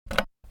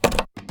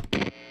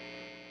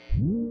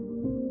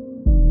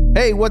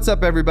Hey, what's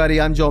up,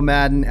 everybody? I'm Joel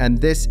Madden, and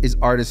this is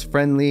Artist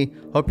Friendly.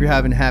 Hope you're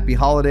having happy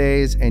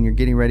holidays and you're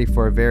getting ready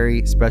for a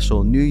very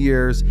special New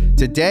Year's.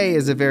 Today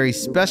is a very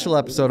special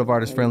episode of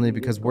Artist Friendly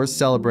because we're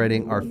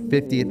celebrating our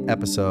 50th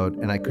episode,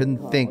 and I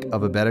couldn't think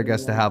of a better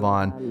guest to have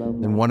on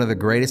than one of the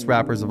greatest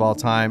rappers of all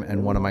time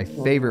and one of my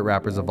favorite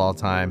rappers of all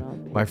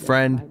time, my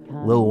friend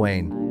Lil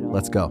Wayne.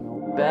 Let's go.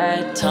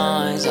 Bad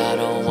times, I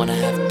don't wanna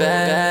have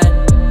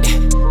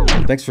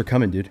bad. Thanks for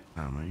coming, dude.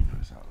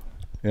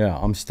 Yeah,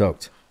 I'm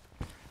stoked.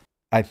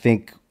 I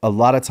think a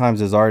lot of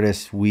times as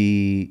artists,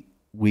 we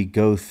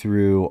go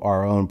through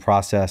our own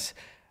process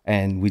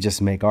and we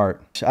just make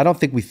art. I don't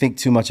think we think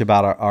too much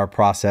about our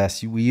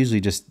process. We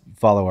usually just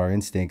follow our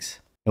instincts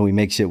and we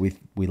make shit we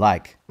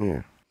like.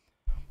 Yeah.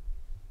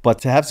 But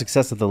to have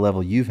success at the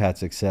level you've had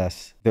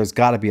success, there's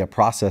got to be a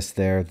process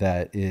there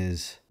that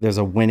is, there's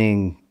a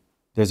winning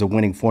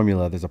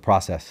formula, there's a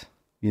process.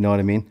 You know what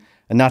I mean?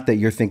 And not that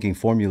you're thinking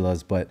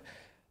formulas, but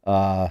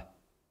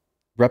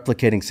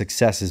replicating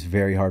success is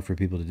very hard for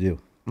people to do.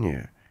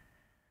 Yeah.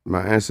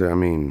 My answer, I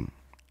mean,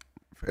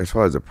 as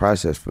far as the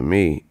process for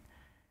me,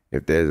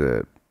 if there's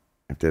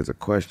a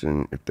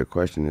question, if the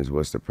question is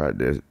what's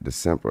the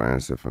simple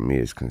answer for me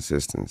is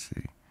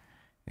consistency.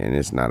 And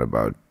it's not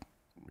about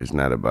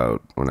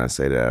when I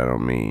say that, I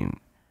don't mean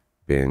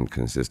being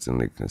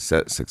consistently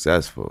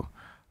successful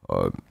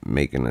or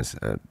making us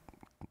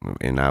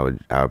in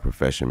our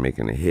profession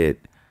making a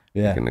hit.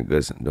 Yeah. Making a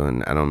good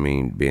doing. I don't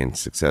mean being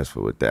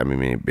successful with that. I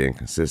mean being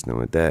consistent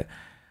with that.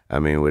 I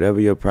mean whatever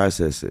your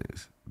process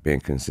is,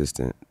 being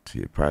consistent to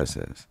your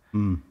process.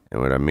 And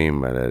what I mean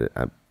by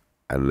that,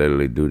 I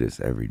literally do this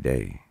every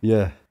day.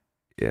 Yeah.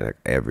 Yeah, like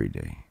every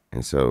day.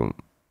 And so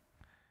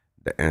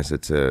the answer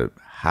to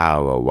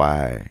how or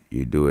why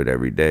you do it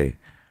every day,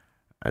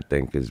 I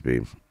think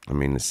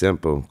the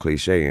simple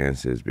cliche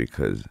answer is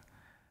because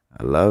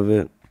I love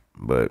it,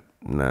 but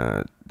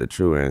nah, the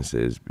true answer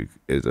is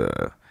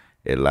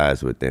it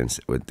lies within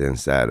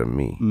inside of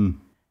me,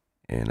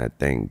 and I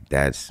think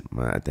that's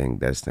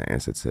the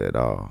answer to it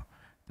all.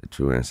 The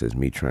true answer is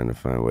me trying to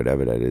find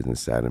whatever that is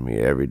inside of me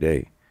every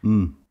day,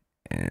 and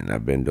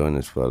I've been doing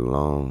this for a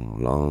long,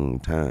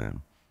 long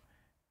time,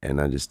 and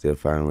I just still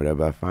find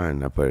whatever I find,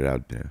 and I put it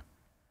out there.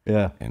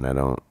 Yeah, and I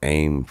don't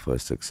aim for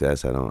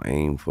success. I don't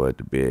aim for it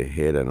to be a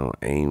hit. I don't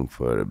aim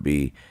for it to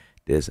be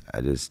this.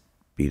 I just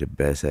be the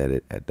best at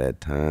it at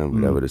that time,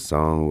 whatever the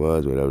song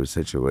was, whatever the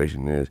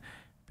situation is.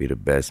 Be the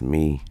best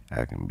me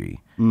I can be,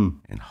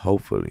 and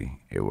hopefully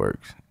it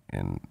works.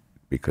 And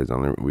because the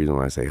only reason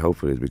why I say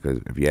hopefully is because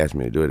if you ask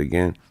me to do it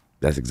again,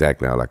 that's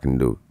exactly all I can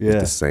do. Yeah.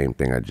 It's the same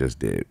thing I just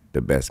did,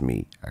 the best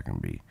me I can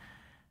be.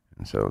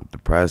 And so the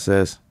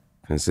process,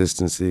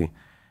 consistency,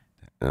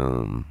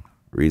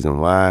 reason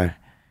why,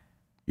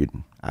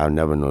 I'll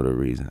never know the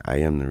reason. I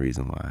am the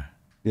reason why.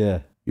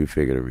 yeah. You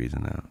figure the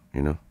reason out,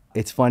 you know?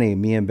 It's funny,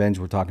 me and Benj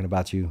were talking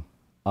about you.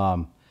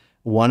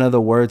 One of the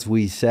words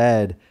we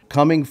said,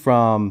 coming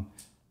from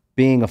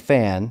being a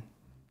fan,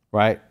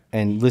 right,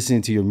 and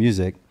listening to your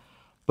music,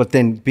 but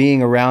then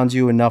being around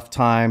you enough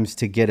times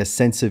to get a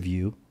sense of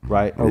you,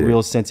 right, a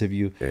real sense of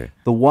you. Yeah.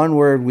 The one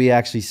word we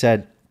actually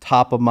said,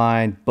 top of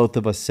mind, both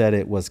of us said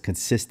it, was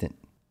consistent.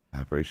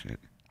 I appreciate it.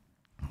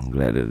 I'm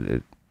glad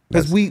it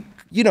because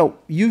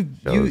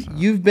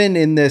you've been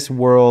in this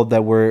world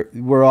that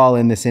we're all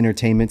in this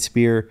entertainment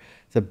sphere.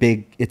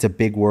 It's a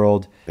big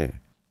world. Yeah.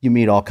 You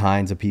meet all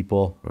kinds of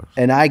people,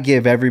 and I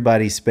give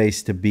everybody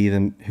space to be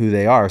them who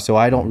they are. So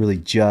I don't really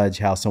judge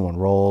how someone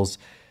rolls.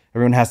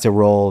 Everyone has to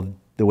roll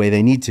the way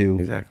they need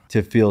to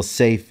to feel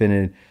safe in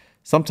a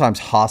sometimes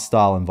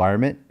hostile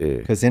environment.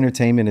 Because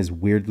entertainment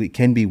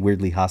can be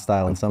weirdly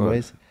hostile in some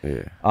ways.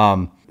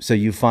 Yeah. So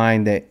you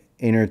find that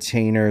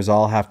entertainers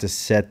all have to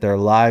set their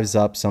lives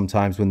up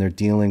sometimes when they're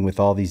dealing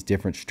with all these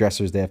different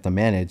stressors they have to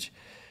manage,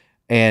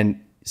 and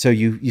so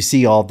you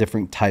see all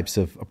different types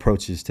of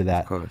approaches to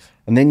that. Of course.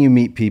 And then you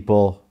meet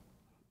people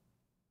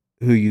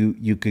who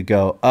you could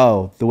go,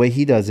 oh, the way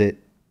he does it,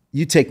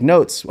 you take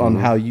notes on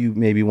how you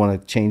maybe want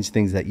to change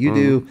things that you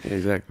do.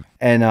 Exactly.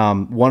 And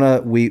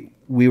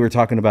we were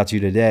talking about you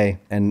today,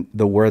 and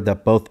the word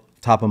that both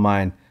top of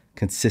mind,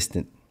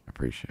 consistent. I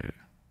appreciate it.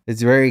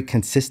 It's very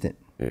consistent.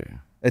 Yeah.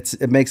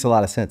 It makes a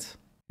lot of sense.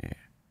 Yeah.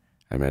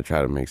 I mean, I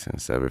try to make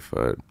sense of it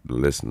for the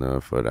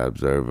listener, for the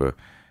observer.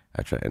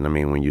 I try, and I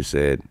mean, when you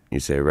said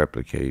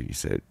replicate, you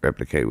said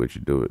replicate what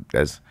you do.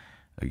 That's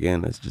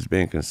just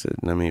being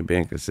consistent. I mean,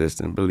 being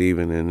consistent,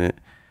 believing in it.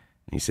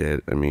 You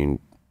said, I mean,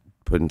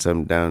 putting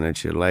something down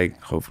that you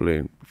like.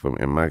 Hopefully,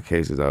 in my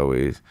case, it's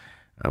always,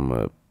 I'm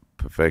a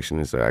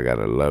perfectionist, so I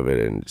gotta love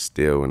it. And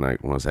still,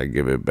 once I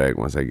give it back,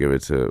 once I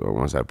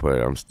put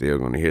it, I'm still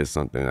gonna hear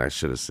something I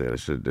should have said. I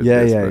should have did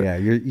this. Yeah.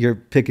 You're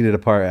picking it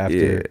apart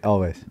after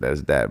always.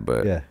 That's that,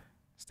 but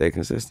stay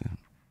consistent.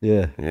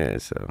 Yeah. Yeah.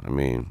 So I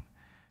mean.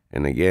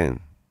 And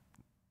again,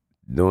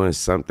 doing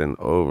something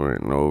over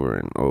and over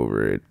and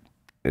over,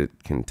 it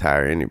can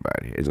tire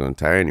anybody. It's going to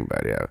tire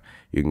anybody out.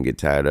 You can get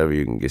tired of it,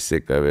 you can get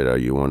sick of it, or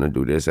you want to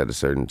do this at a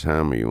certain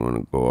time, or you want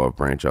to go off,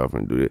 branch off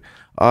and do it.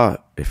 Or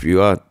if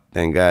you are,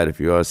 thank God,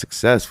 if you are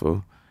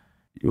successful,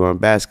 want to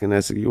bask in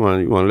that. You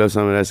want to live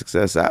some of that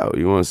success out.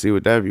 You want to see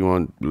what that. You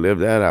want to live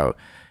that out.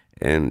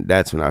 And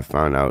that's when I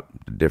found out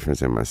the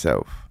difference in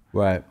myself.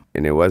 Right.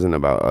 And it wasn't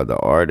about other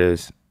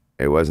artists.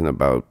 It wasn't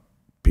about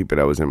people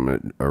that was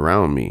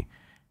around me.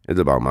 It was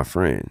about my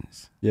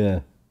friends.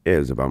 Yeah. It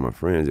was about my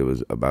friends. It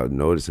was about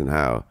noticing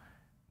how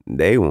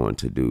they want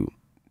to do.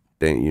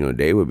 Then, you know,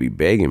 they would be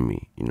begging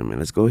me, you know, man,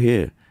 let's go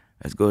here.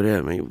 Let's go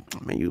there, man.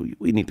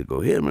 We need to go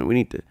here, man. We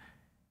need to.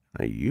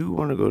 Like, you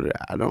want to go there?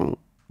 I don't.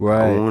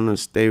 Right. I want to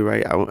stay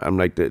right. I'm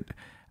like that.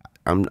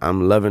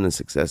 I'm loving the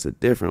success a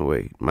different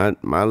way.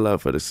 My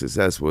love for the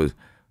success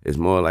is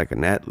more like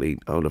an athlete.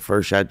 Oh, the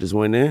first shot just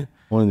went in.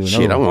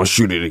 Shit, I want to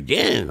shoot it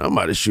again. I'm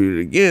about to shoot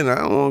it again. I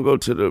don't want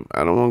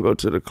to go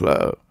to the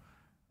club.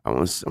 I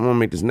want to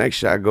make this next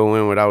shot go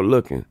in without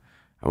looking.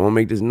 I want to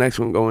make this next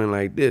one go in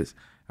like this.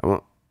 I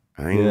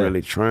ain't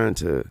really trying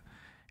to.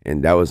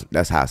 And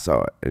that's how I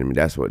saw it. I mean,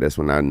 that's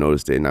when I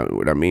noticed it. And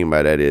what I mean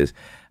by that is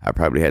I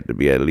probably had to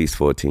be at least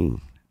 14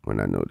 when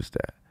I noticed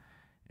that.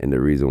 And the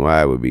reason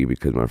why would be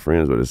because my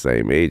friends were the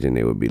same age, and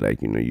they would be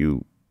like, you know,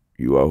 you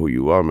are who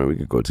you are, man. We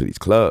could go to these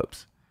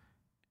clubs.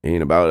 It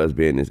ain't about us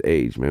being this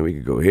age, man. We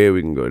could go here,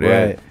 we can go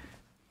there. Right.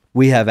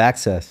 We have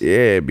access.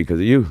 Yeah, because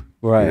of you.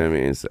 Right. You know what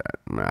I mean? So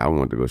I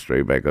want to go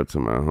straight back up to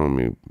my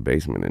homie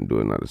basement and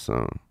do another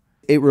song.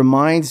 It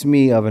reminds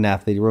me of an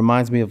athlete. It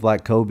reminds me of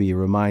like Kobe. It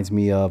reminds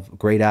me of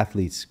great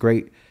athletes,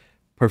 great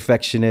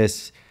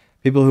perfectionists,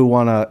 people who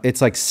want to,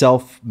 it's like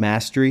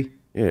self-mastery.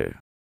 Yeah.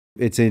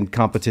 It's in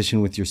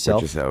competition with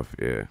yourself. With yourself,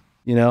 yeah.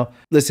 You know?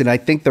 Listen, I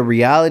think the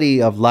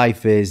reality of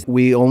life is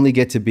we only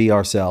get to be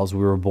ourselves.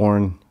 We were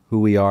born who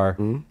we are,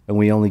 and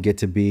we only get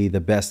to be the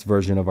best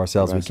version of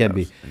ourselves we can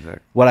be.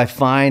 Exactly. What I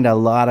find a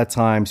lot of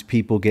times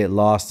people get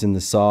lost in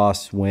the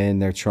sauce when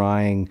they're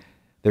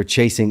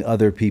chasing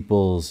other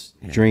people's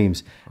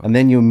dreams. And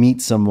then you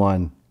meet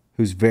someone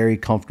who's very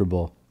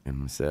comfortable In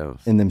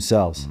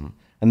themselves.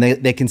 And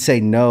they can say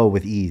no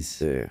with ease.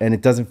 Yeah. And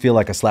it doesn't feel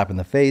like a slap in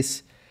the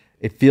face.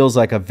 It feels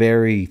like a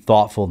very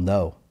thoughtful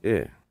no.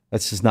 Yeah.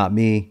 That's just not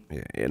me.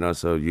 Yeah. And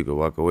also you can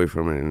walk away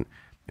from it and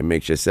it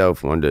makes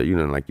yourself wonder, you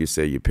know, like you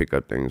said, you pick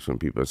up things from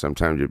people.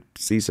 Sometimes you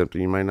see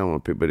something you might not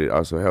want to pick, but it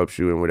also helps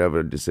you in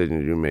whatever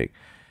decisions you make.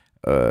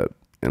 And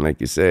like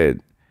you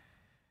said,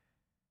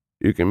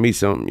 you can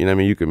meet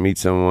you can meet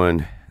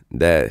someone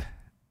that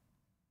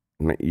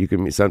you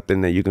can meet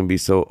something that you can be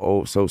so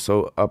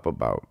up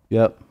about.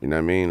 Yep. You know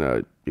what I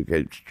mean? You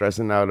get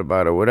stressing out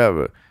about or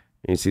whatever.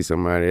 And you see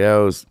somebody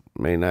else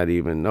may not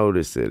even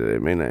notice it. Or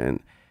it may not, and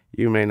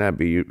you may not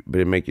be,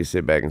 but it make you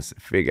sit back and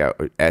figure out,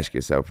 or ask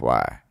yourself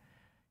why.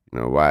 You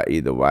know,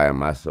 why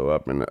am I so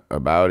up and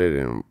about it,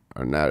 and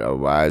or not, or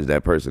why is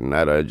that person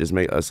not? Or just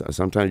make us.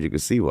 Sometimes you can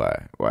see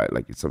why.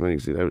 Like sometimes you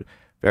see they're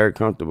very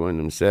comfortable in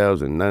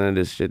themselves, and none of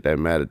this shit that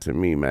mattered to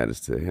me matters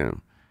to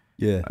him.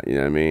 Yeah. You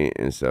know what I mean?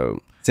 And so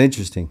It's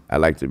interesting. I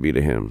like to be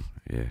to him.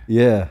 Yeah.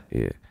 Yeah.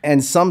 Yeah.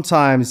 And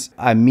sometimes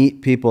I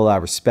meet people I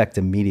respect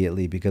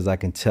immediately because I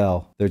can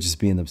tell they're just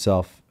being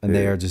themselves and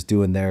they are just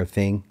doing their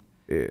thing.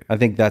 Yeah. I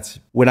think that's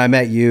when I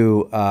met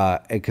you,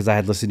 because I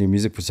had listened to your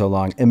music for so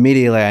long,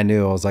 immediately I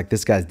knew, I was like,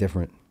 this guy's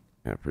different.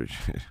 I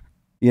appreciate it.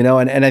 You know,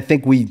 and I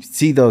think we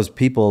see those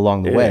people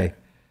along the way.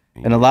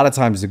 And a lot of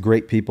times the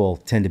great people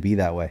tend to be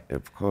that way.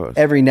 Of course.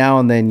 Every now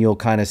and then you'll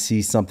kind of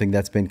see something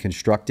that's been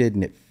constructed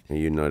and And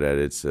you know that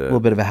it's a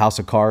little bit of a house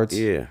of cards.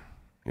 Yeah.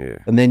 Yeah.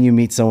 And then you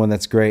meet someone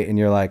that's great and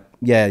you're like,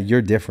 yeah,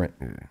 you're different.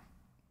 Yeah.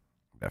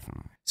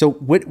 Definitely. So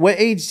what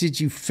age did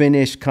you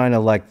finish kind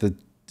of like the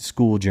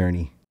school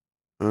journey?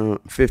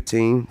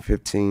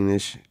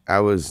 15-ish.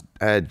 I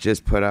had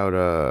just put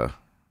out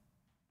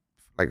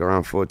like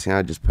around 14,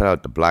 I just put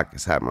out The Block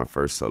Is Hot, my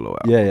first solo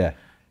album. Yeah.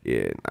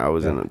 Yeah. I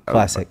was in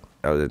classic.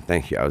 I was in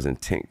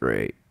 10th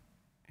grade.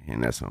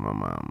 And that's when my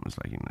mom was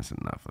like, you know, that's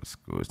enough of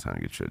school. It's time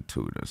to get you a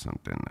tutor or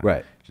something.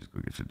 Right. Just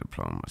go get your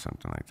diploma or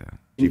something like that.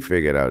 She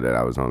figured out that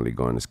I was only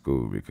going to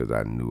school because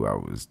I knew I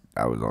was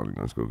only going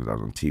to school because I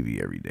was on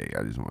TV every day.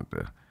 I just wanted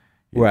to.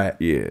 Right.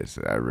 Yeah,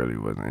 so I really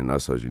wasn't. And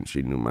also,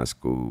 she knew my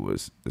the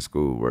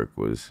schoolwork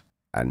was,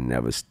 I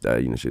never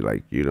study. You know, she's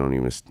like, you don't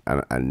even,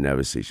 I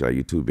never see. She's like,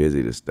 you're too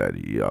busy to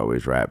study. You're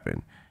always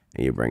rapping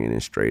and you're bringing in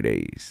straight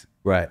A's.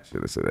 Right. So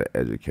the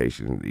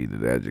education, either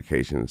the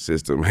education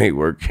system ain't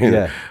working,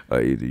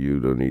 or either you're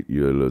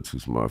a little too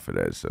smart for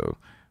that. So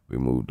we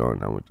moved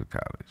on. I went to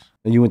college.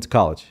 And you went to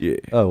college? Yeah.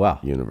 Oh, wow.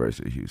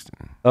 University of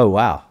Houston. Oh,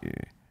 wow. Yeah.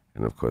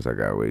 And of course, I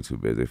got way too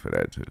busy for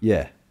that too.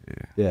 Yeah.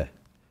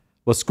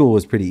 Well, school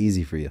was pretty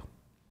easy for you.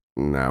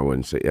 No, I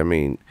wouldn't say. I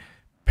mean,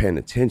 paying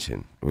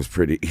attention was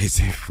pretty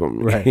easy for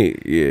me.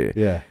 Right.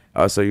 Yeah.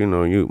 Also, you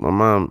know, my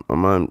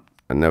mom,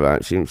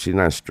 she's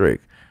not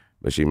strict.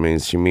 But she mean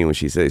when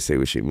she say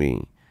what she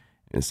mean.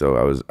 And so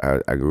I was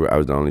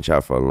the only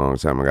child for a long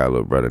time. I got a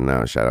little brother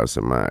now, shout out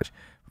Samaj,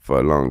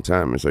 for a long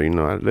time. And so, you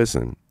know, I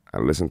listened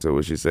to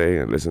what she say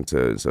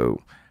and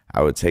so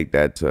I would take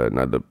that to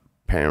another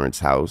parent's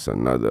house,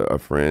 a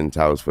friend's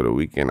house for the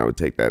weekend. I would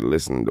take that,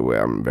 listen the way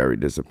I'm very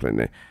disciplined.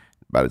 And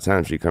by the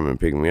time she come and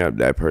pick me up,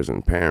 that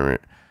person's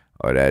parent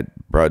or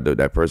that brother,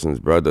 that person's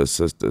brother or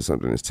sister or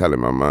something is telling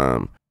my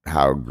mom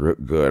how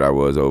good I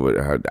was over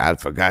there. I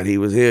forgot he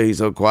was here. He's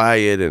so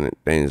quiet and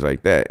things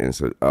like that. And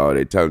so,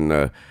 they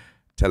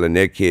telling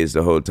their kids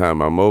the whole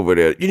time I'm over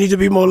there, you need to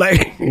be more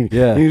like,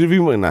 Yeah. you need to be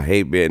more. And I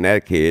hate being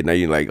that kid. Now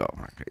you're like, oh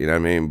my God, you know what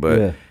I mean?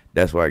 But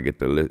that's why I get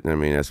to listen. I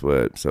mean, that's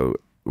what, so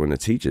when the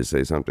teachers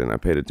say something, I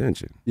paid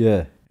attention.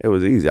 Yeah. It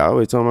was easy. I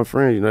always told my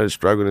friends, they're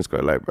struggling in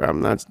school. Like, bro,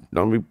 I'm not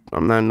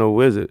no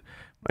wizard.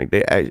 Like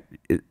it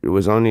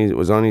was on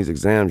these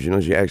exams.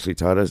 She actually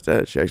taught us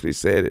that. She actually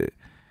said it.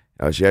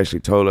 She actually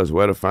told us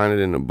where to find it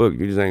in the book.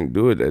 You just ain't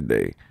do it that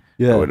day.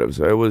 Yeah. Or whatever.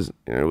 So it was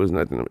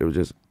nothing. It was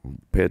just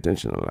pay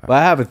attention a lot. But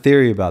I have a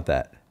theory about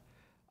that.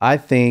 I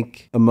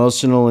think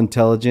emotional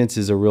intelligence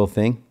is a real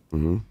thing.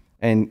 Mm-hmm.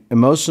 And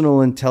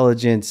emotional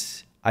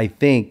intelligence, I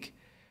think,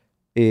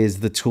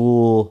 is the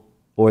tool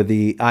or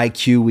the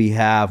IQ we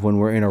have when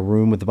we're in a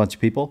room with a bunch of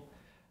people,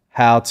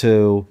 how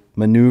to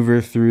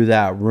maneuver through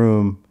that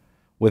room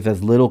with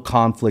as little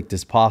conflict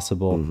as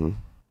possible. Mm-hmm.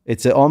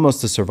 It's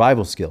almost a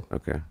survival skill.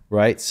 Okay.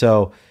 Right?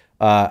 So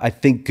I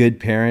think good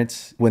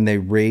parents, when they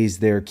raise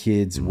their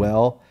kids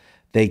well,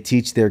 they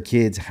teach their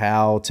kids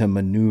how to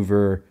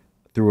maneuver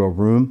through a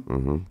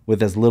room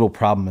with as little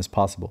problem as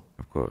possible.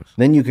 Of course.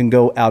 Then you can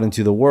go out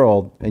into the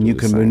world and you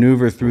can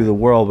maneuver through the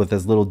world with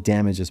as little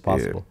damage as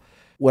possible. Yeah.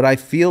 What I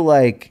feel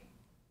like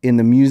in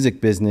the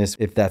music business,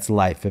 if that's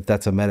life, if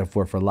that's a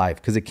metaphor for life,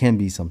 because it can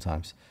be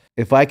sometimes,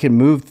 if I can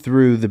move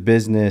through the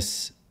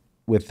business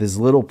with as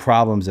little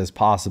problems as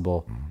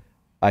possible,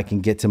 I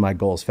can get to my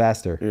goals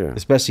faster,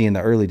 especially in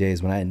the early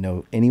days when I didn't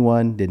know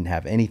anyone, didn't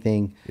have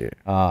anything,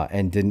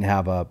 and didn't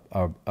have a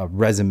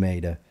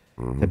resume to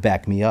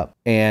back me up.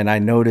 And I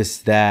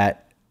noticed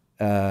that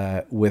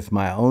with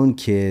my own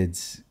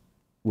kids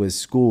with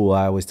school,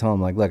 I always tell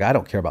them, like, look, I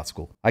don't care about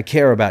school. I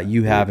care about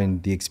you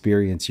having the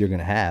experience you're going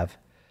to have.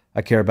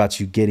 I care about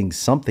you getting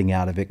something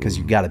out of it because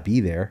you got to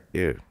be there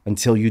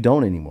until you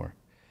don't anymore.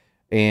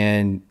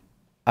 And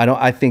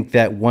I think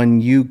that when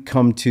you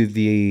come to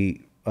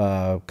the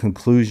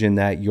conclusion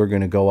that you're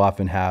going to go off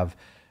and have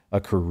a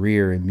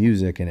career in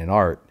music and in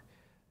art,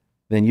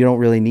 then you don't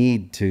really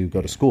need to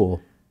go to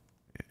school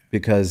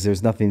because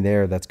there's nothing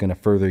there that's going to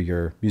further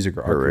your music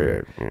or art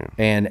career. Yeah.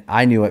 And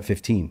I knew at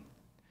 15.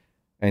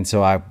 And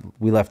so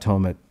we left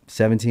home at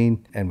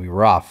 17 and we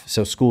were off.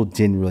 So school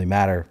didn't really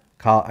matter.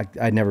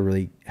 I never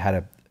really had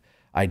an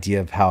idea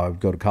of how I would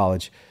go to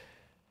college.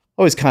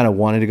 I always kind of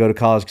wanted to go to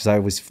college because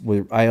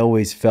I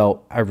always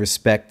felt I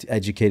respect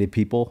educated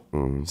people.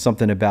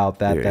 Something about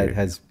that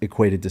has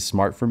equated to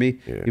smart for me.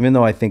 Yeah. Even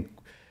though I think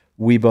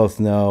we both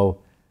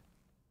know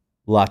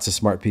lots of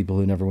smart people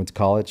who never went to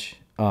college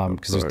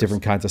because there's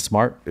different kinds of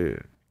smart. Yeah.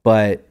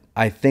 But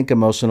I think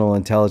emotional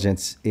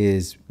intelligence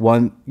is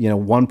one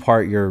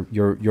part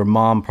your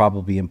mom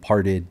probably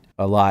imparted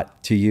a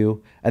lot to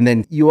you, and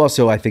then you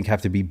also, I think,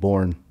 have to be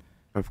born.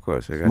 Of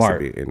course, it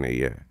smart. Has to be in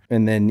there.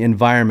 And then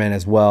environment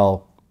as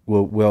well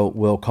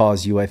will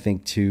cause you, I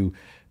think, to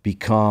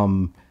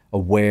become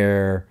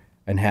aware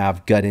and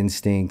have gut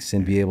instincts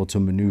and be able to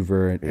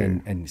maneuver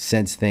and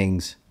sense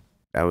things.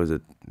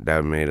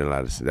 That made a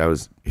lot of sense. That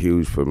was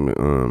huge for me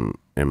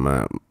in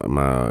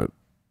my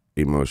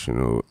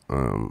emotional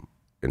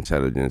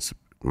intelligence,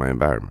 my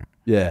environment.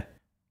 Yeah.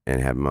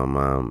 And having my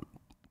mom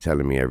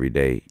telling me every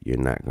day, you're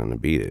not going to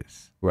be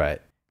this.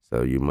 Right.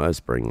 So you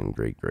must bring in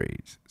great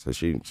grades. We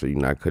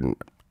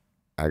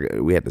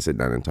had to sit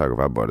down and talk if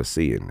I brought a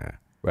C in there.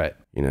 Right.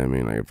 You know what I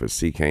mean? Like if a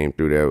C came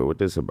through there, what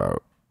this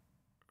about?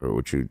 Or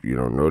what you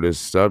don't know this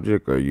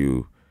subject, or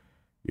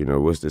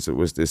what's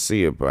this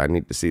C about? I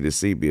need to see the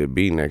C be a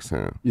B next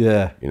time.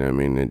 Yeah. You know what I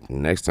mean? And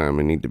next time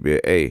it need to be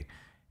an A.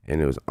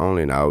 And it was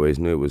only, and I always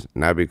knew it was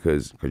not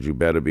because you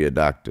better be a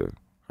doctor,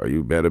 or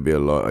you better be a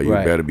lawyer, or you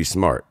better be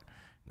smart.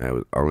 That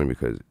was only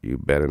because you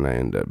better not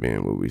end up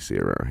being what we see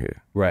around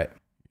here. Right.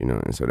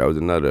 And so that was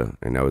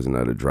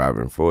another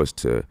driving force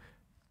to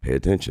pay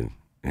attention.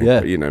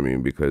 Yeah. You know what I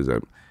mean? Because I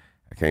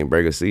can't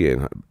bring a C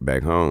in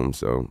back home.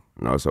 So,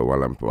 and also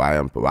while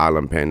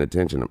I'm paying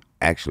attention, I'm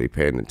actually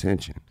paying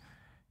attention.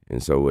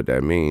 And so what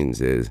that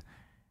means is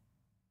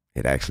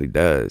it actually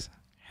does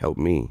help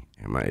me.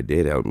 And it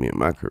did help me in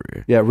my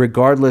career. Yeah,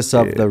 regardless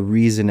of the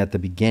reason at the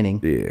beginning.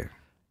 Yeah.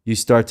 You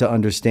start to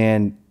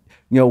understand,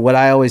 what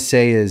I always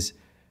say is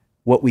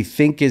what we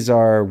think is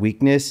our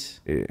weakness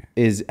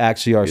is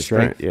actually our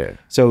strength. Yeah.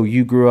 So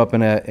you grew up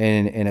in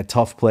a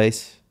tough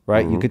place,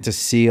 right? You get to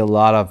see a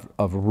lot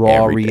of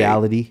raw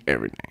reality.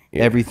 Everything.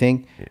 Yeah.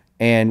 Everything. Yeah.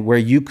 And where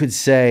you could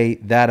say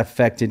that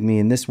affected me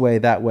in this way,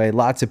 that way,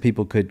 lots of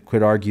people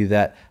could argue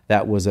that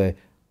was a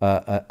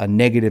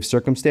negative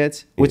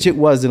circumstance, which it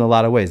was in a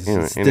lot of ways,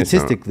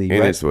 statistically, right?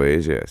 In its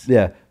ways, yes.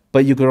 Yeah.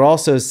 But you could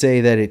also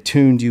say that it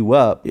tuned you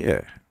up.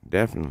 Yeah,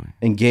 definitely.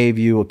 And gave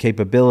you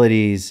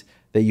capabilities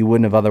that you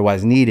wouldn't have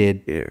otherwise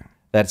needed. Yeah.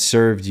 That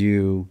served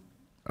you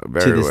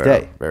to this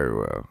day. Very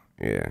well.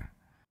 Yeah.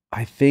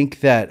 I think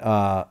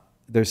that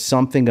there's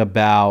something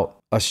about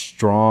a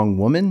strong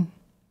woman.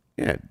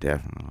 Yeah,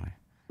 definitely.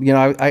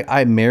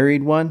 I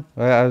married one.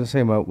 I was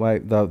saying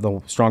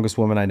the strongest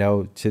woman I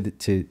know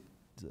to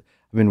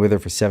I've been with her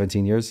for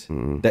 17 years.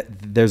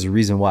 There's a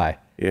reason why.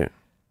 Yeah.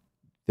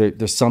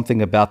 There's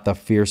something about the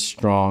fierce,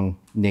 strong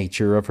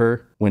nature of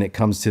her when it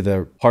comes to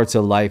the parts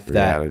of life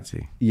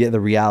Reality. the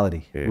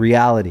reality. Yeah.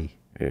 Reality.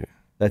 Yeah.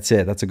 That's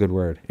it. That's a good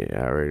word.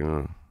 Yeah, I already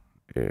know.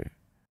 Yeah.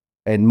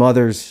 And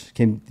mothers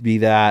can be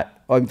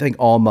that. I think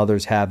all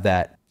mothers have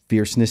that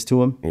fierceness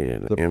to them. Yeah,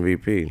 the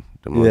MVP,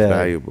 the most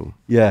valuable.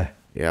 Yeah.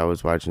 Yeah, I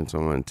was watching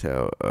someone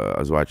I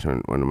was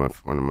watching one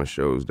of my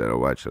shows that I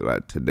watch a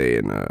lot today,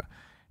 and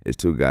it's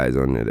two guys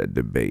on there that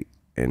debate,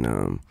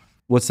 and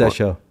what's that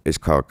show? It's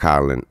called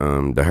Colin,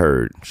 The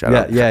Herd. Shout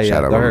out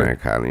The my Herd. man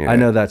Colin. Yeah. I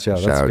know that show.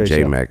 That's Shout a out great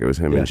J show. Mac. It was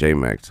him and J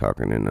Mac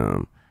talking, and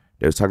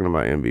they was talking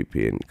about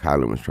MVP, and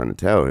Colin was trying to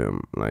tell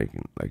him like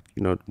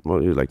he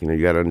was like,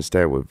 you got to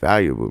understand what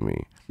valuable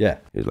mean. Yeah.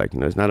 He's like,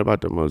 it's not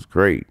about the most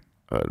great,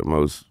 the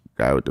most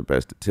guy with the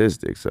best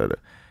statistics,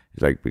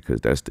 he's like, because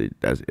that's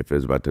if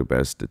it's about the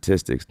best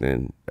statistics,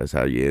 then that's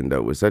how you end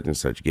up with such and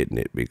such getting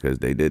it, because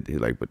they did. He's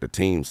like, but the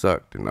team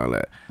sucked and all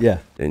that. Yeah.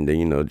 And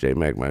then J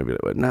Mac might be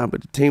like, well, nah,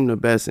 but the team the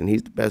best and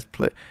he's the best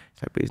player.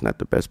 He's like, but he's not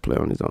the best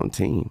player on his own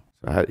team.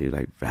 So he's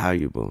like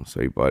valuable.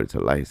 So he brought it to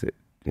life.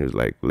 He was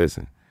like,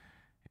 listen.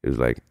 He was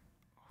like,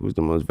 who's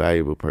the most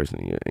valuable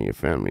person in your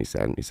family? He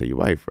said, your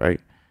wife, right?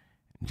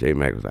 And J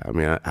Mac was like, I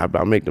mean, how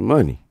about I make the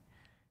money?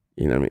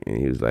 You know what I mean? And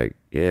he was like,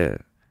 yeah.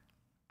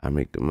 I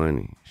make the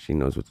money. She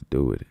knows what to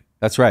do with it.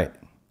 That's right.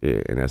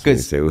 Yeah, and that's what you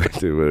say with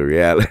the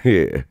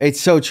reality. Yeah, it's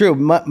so true.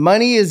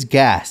 Money is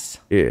gas.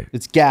 Yeah,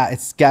 it's gas.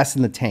 It's gas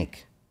in the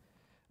tank,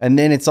 and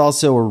then it's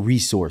also a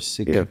resource.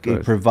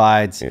 It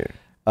provides. Yeah.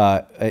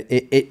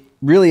 It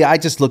really. I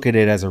just look at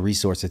it as a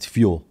resource. It's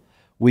fuel.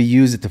 We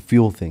use it to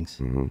fuel things,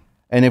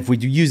 and if we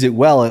use it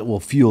well, it will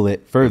fuel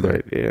it further.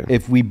 Right, yeah.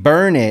 If we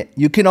burn it,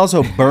 you can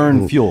also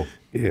burn fuel.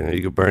 Yeah,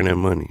 you can burn that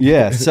money.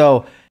 Yeah.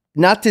 So.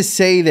 Not to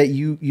say that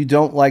you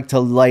don't like to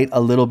light a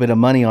little bit of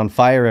money on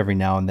fire every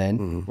now and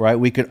then, right?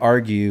 We could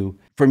argue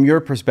from your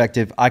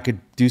perspective, I could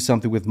do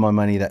something with my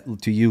money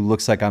that to you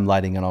looks like I'm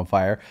lighting it on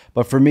fire.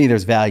 But for me,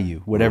 there's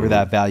value, whatever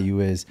that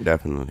value is.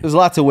 Definitely. There's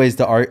lots of ways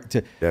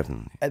to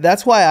Definitely.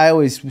 That's why I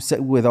always say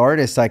with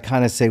artists, I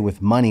kind of say with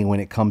money,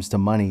 when it comes to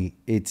money,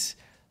 it's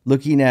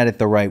looking at it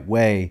the right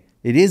way.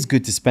 It is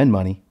good to spend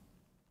money.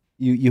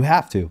 You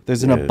have to.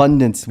 There's an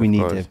abundance we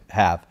need to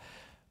have.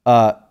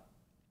 But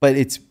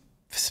it's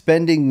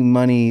spending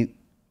money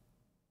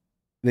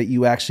that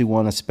you actually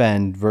want to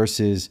spend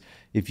versus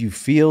if you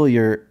feel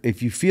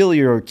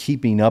you're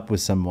keeping up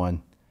with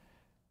someone,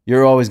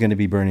 you're always going to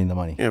be burning the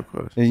money. Yeah, of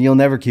course. And you'll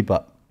never keep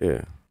up.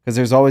 Yeah. Because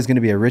there's always going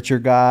to be a richer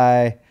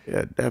guy.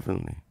 Yeah,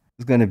 definitely.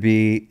 There's going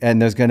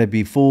to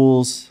be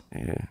fools.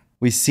 Yeah.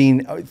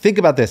 Think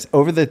about this,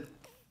 over the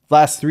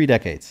last 3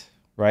 decades,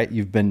 right?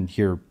 You've been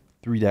here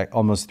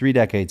almost 3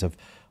 decades of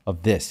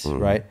this,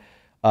 right?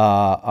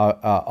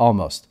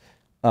 Almost.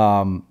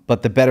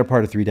 But the better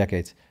part of 3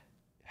 decades.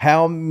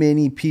 How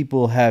many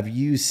people have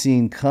you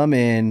seen come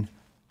in,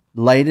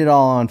 light it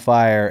all on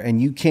fire, and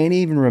you can't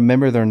even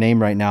remember their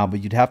name right now,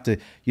 but you'd have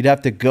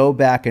to go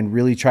back and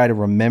really try to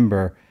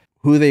remember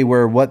who they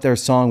were, what their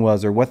song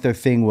was, or what their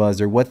thing was,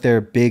 or what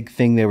their big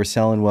thing they were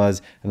selling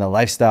was, and the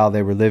lifestyle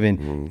they were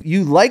living.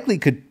 You likely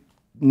could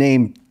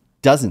name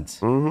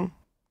dozens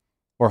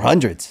or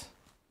hundreds.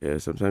 Yeah,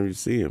 sometimes you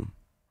see them.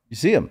 You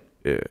see them.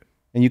 Yeah.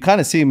 And you kind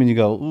of see them and you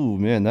go, ooh,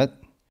 man, that...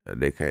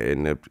 They can't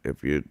end up,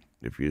 if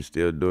you're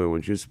still doing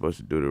what you're supposed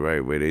to do the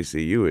right way, they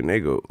see you and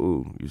they go,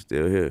 ooh, you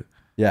still here.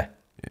 Yeah.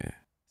 Yeah.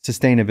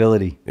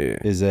 Sustainability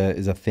is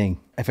a thing.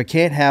 If I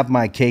can't have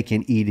my cake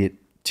and eat it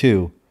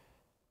too,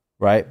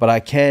 right? But I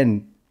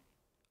can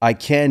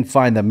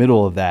find the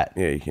middle of that.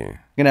 Yeah, you can. You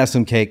can have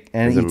some cake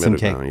and eat some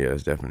cake. Yeah,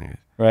 it's definitely is.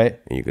 Right?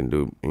 And you can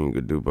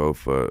do both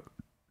for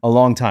a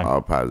long time.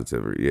 All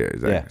positive. Yeah,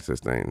 exactly. Yeah.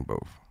 Sustain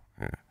both.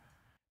 Yeah.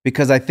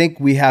 Because I think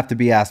we have to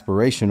be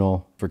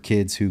aspirational for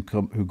kids who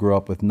grow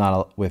up with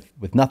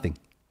nothing.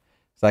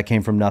 So I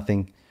came from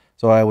nothing.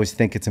 So I always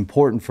think it's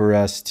important for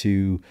us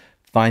to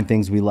find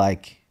things we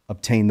like,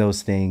 obtain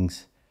those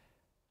things,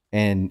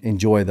 and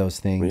enjoy those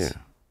things,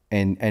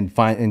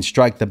 and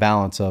strike the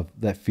balance of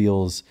that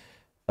feels.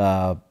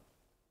 To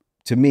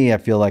me, I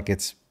feel like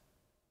it's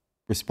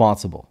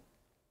responsible.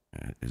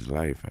 It's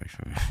life,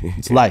 actually.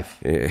 It's life,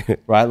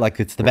 right? Like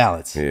it's the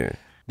balance. Yeah.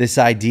 This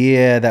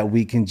idea that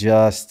we can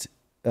just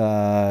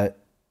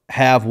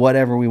have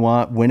whatever we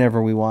want,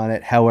 whenever we want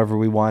it, however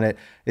we want it,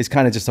 is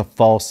kind of just a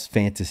false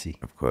fantasy.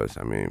 Of course,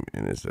 I mean,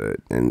 and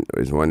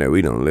it's one that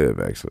we don't live.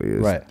 Actually,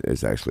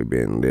 it's actually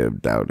being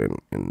lived out, and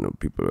the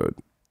people are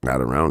not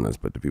around us,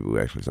 but the people who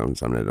actually some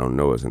that don't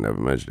know us and never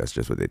met us, that's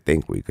just what they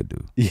think we could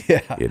do.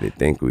 Yeah, they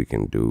think we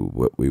can do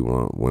what we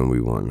want, when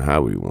we want, and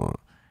how we want.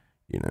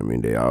 You know what I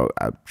mean? They all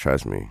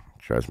trust me.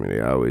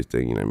 They always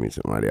think, you know what I mean?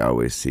 Somebody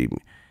always see me.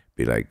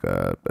 Be like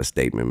a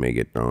statement may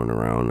get thrown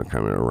around or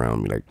coming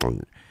around me like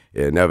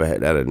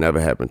that'll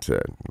never happen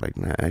to like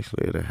nah,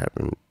 actually it'll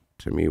happen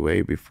to me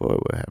way before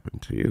it will happen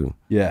to you.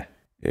 Yeah.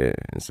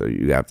 And so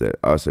you have to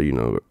also,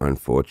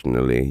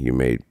 unfortunately you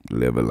may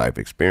live a life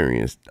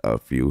experience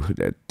of you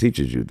that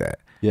teaches you that.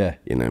 Yeah.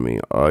 You know what I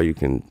mean? Or you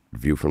can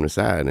view from the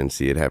side and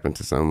see it happen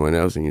to someone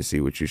else, and you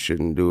see what you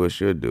shouldn't do or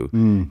should do,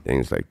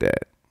 things like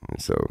that.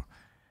 And so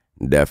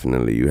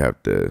definitely you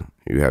have to,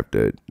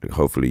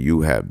 hopefully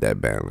you have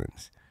that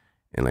balance.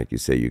 And like you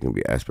say, you can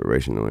be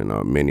aspirational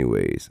in many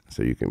ways.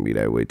 So you can be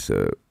that way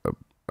to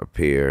a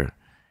peer,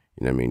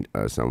 you know what I mean?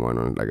 Someone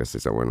on, like I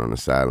said, someone on the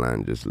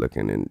sideline just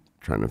looking and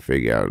trying to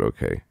figure out,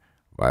 okay,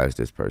 why is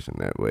this person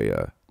that way?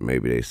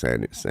 Maybe they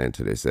saying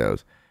to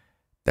themselves,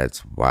 that's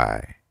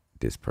why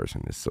this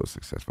person is so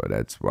successful.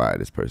 That's why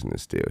this person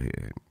is still here.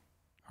 And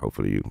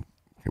hopefully you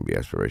can be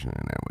aspirational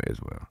in that way as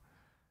well.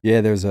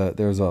 Yeah, there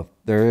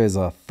is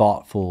a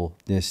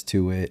thoughtfulness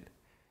to it,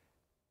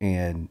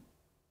 and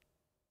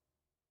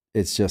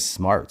it's just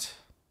smart.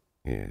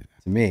 Yeah.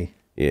 To me.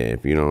 Yeah,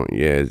 if you don't,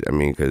 I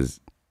mean, because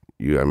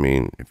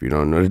if you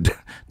don't know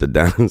the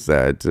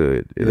downside to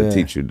it, it'll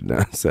teach you the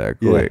downside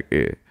quick.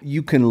 Yeah.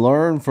 You can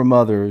learn from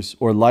others,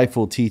 or life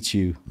will teach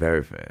you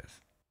Very fast.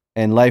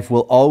 And life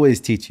will always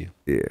teach you.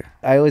 Yeah.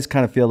 I always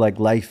kind of feel like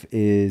life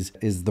is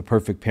the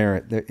perfect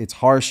parent. It's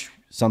harsh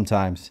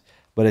sometimes,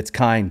 but it's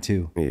kind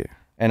too. Yeah.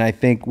 And I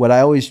think what I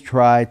always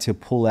try to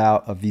pull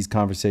out of these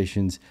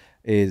conversations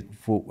is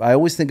I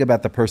always think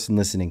about the person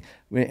listening.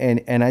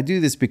 And I do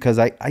this because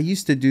I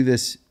used to do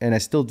this, and I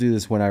still do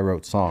this when I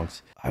wrote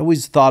songs. I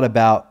always thought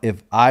about,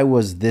 if I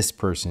was this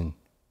person,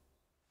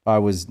 I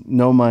was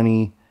no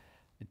money,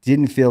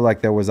 didn't feel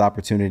like there was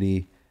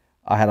opportunity,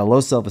 I had a low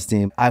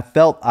self-esteem. I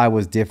felt I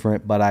was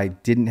different, but I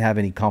didn't have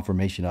any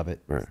confirmation of it.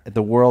 Right.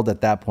 The world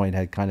at that point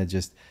had kind of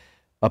just,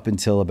 up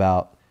until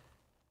about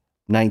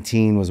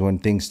 19 was when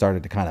things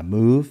started to kind of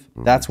move.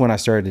 Mm-hmm. That's when I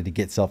started to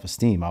get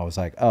self-esteem. I was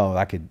like, oh,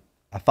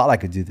 I thought I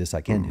could do this.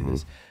 I can do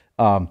this.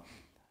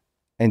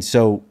 And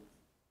so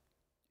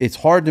it's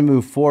hard to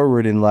move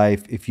forward in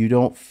life if you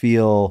don't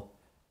feel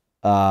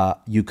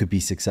you could be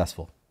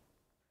successful.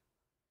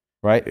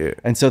 Right? Yeah.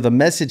 And so the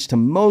message to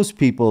most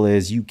people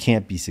is you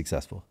can't be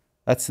successful.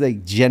 That's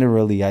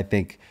generally, I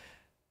think,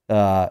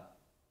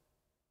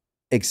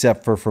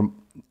 except for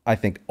from, I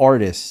think,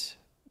 artists,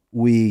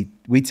 we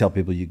tell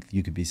people you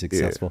could be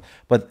successful. Yeah.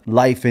 But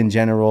life in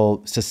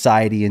general,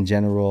 society in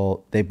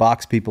general, they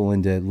box people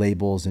into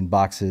labels and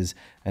boxes,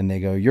 and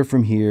they go, you're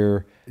from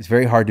here. It's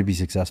very hard to be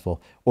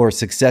successful. Or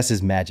success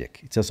is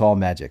magic. It's just all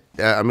magic.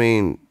 Yeah, I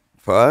mean,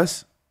 for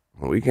us,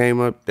 when we came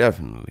up,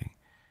 definitely.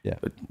 Yeah.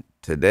 But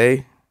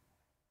today,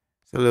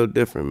 it's a little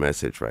different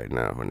message right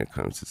now when it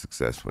comes to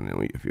successful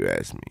than if you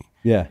ask me.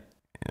 Yeah.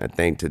 And I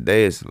think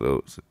today it's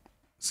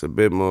a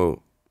bit more,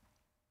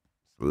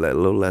 a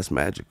little less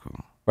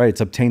magical. Right,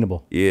 it's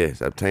obtainable. Yeah,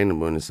 it's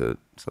obtainable, and it's a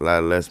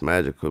lot less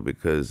magical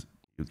because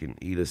you can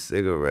eat a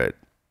cigarette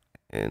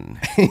and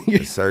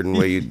a certain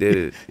way you did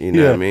it, you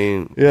know what I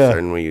mean? Yeah. A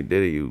certain way you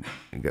did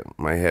it,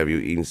 might have you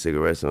eating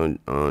cigarettes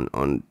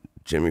on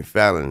Jimmy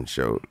Fallon's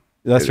show.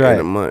 That's in right.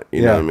 a month,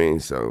 you know what I mean?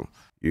 So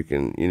you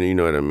can, you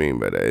know what I mean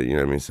by that, you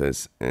know what I mean? So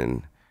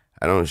and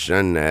I don't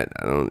shun that.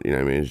 I don't, you know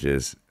what I mean? It's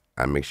just,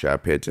 I make sure I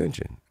pay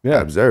attention. Yeah.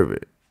 I observe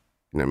it.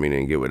 You know what I mean?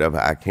 And get whatever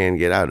I can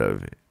get out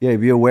of it. Yeah,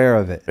 be aware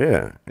of it.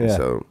 Yeah. Yeah.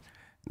 So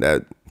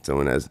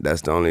when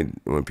that's the only,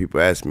 when people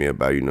ask me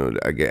about, you know,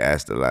 I get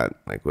asked a lot,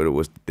 like,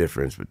 what's the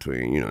difference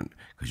between, you know,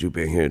 because you've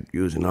been here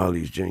using all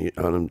these,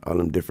 all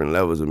them different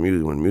levels of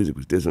music when music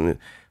was this one.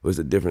 What's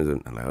the difference?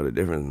 And I'm like, the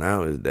difference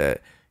now is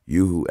that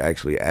you who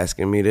actually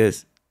asking me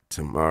this,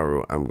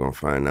 tomorrow I'm going to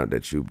find out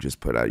that you just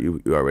put out,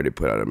 you already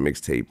put out a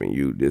mixtape and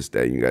you this,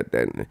 that, you got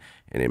that, and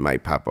it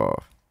might pop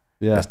off.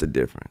 Yeah. That's the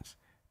difference.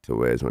 So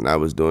whereas when I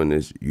was doing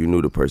this, you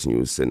knew the person you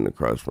was sitting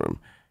across from,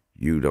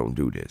 you don't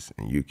do this,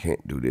 and you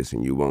can't do this,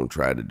 and you won't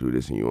try to do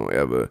this, and you won't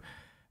ever.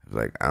 It's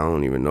like, I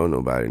don't even know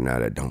nobody now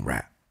that don't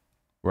rap.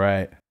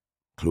 Right.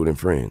 Including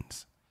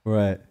friends.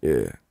 Right.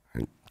 Yeah.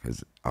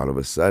 Because all of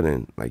a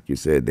sudden, like you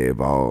said, they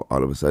all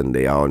of a sudden,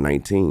 they all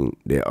 19.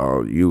 They're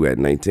all, you at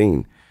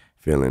 19,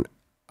 feeling,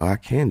 oh, I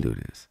can do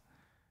this.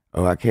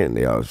 Oh, I can.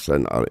 They all of a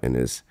sudden,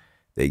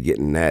 they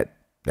getting that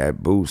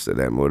boost or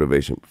that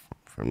motivation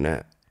from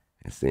that.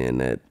 And seeing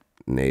that,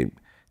 and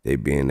they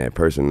being that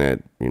person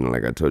that, you know,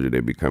 like I told you, they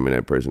becoming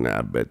that person that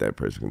I bet that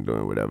person can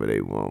do whatever they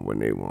want, when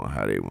they want,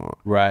 how they want.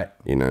 Right.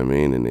 You know what I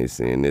mean? And they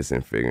seeing this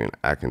and figuring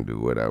I can do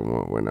what I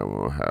want, when I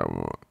want, how I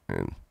want.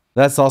 And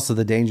that's also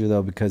the danger,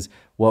 though, because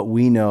what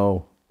we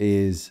know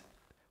is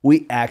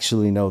we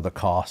actually know the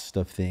cost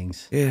of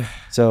things. Yeah.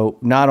 So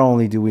not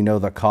only do we know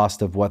the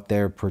cost of what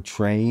they're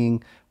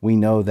portraying, we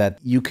know that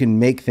you can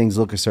make things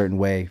look a certain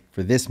way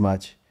for this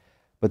much,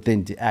 but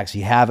then to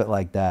actually have it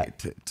like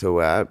that. To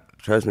where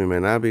trust me,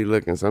 man,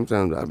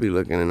 sometimes I'll be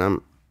looking and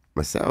I'm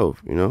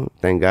myself, you know.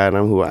 Thank God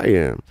I'm who I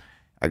am.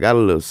 I got a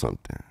little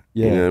something.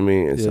 Yeah. You know what I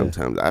mean? And Yeah.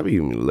 sometimes I be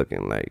even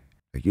looking like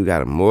you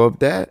got more of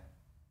that?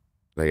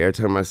 Like every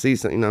time I see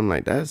something, you know, I'm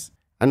like,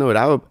 I know what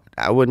I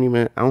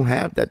don't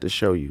have that to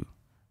show you.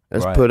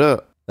 That's Right. put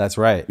up. That's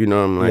right. You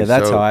know, I'm like, yeah,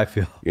 that's so, how I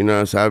feel. You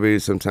know, so I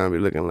sometimes be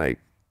looking like,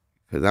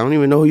 because I don't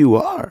even know who you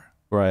are.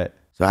 Right.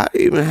 So how do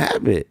you even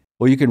have it?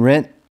 Well, you can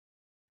rent.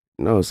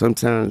 No,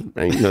 sometimes,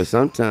 and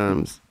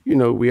sometimes,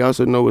 we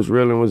also know what's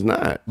real and what's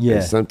not. Yeah.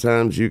 And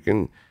sometimes you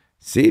can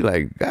see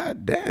like,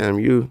 God damn,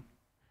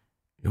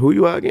 who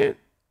you are again?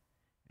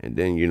 And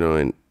then,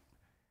 and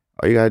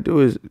all you gotta do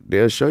is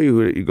they'll show you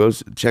who you go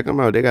check them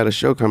out. They got a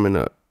show coming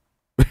up.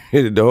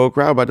 The whole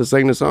crowd about to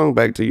sing the song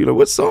back to you.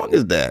 What song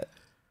is that?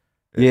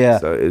 Yeah.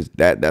 So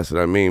that's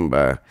what I mean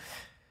by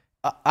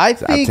I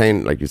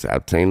think like you said,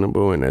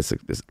 obtainable, and it's a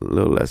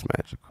little less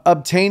magical.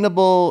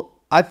 Obtainable,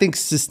 I think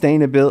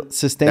sustainable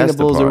is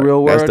a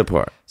real word. That's the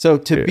part. So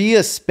to be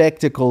a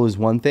spectacle is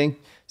one thing.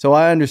 So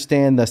I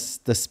understand the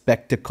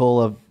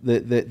spectacle of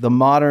the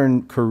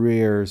modern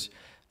careers.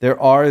 There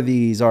are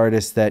these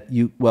artists that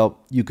you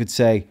could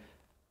say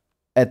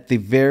at the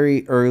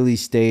very early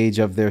stage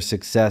of their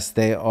success,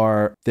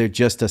 they're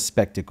just a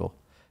spectacle.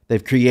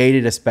 They've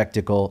created a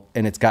spectacle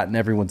and it's gotten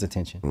everyone's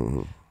attention.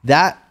 Mm-hmm.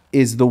 That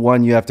is the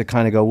one you have to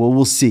kind of go, well,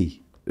 we'll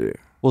see. Yeah.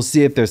 We'll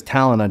see if there's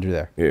talent under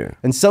there. Yeah.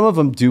 And some of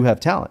them do have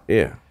talent.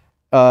 Yeah.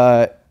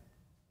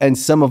 And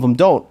some of them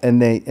don't.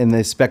 And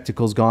the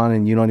spectacle's gone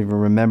and you don't even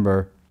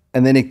remember.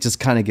 And then it just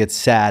kind of gets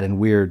sad and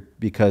weird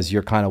because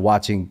you're kind of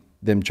watching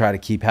them try to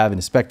keep having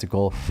a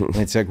spectacle. And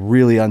it's like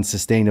really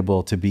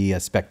unsustainable to be a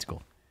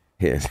spectacle.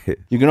 Yeah.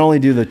 You can only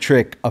do the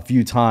trick a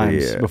few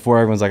times before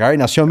everyone's like, all right,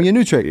 now show me a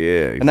new trick. Yeah,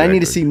 exactly. And I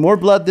need to see more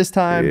blood this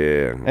time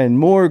and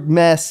more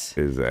mess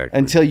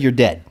until you're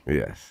dead.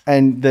 Yes.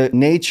 And the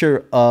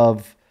nature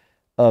of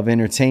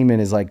entertainment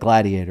is like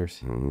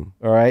gladiators.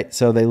 Mm-hmm. All right.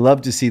 So they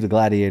love to see the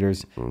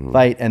gladiators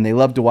fight and they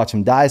love to watch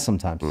them die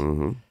sometimes.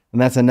 Mm-hmm.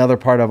 And that's another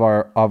part of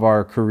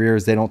our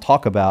careers they don't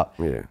talk about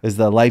is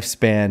the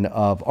lifespan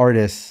of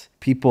artists.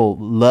 People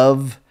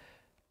love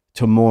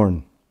to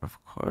mourn. Of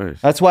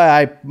course. That's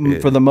why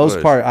for the most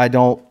part,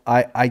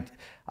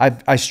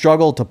 I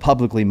struggle to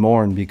publicly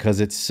mourn because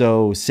it's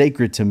so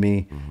sacred to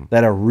me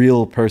that a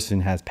real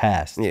person has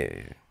passed. Yeah.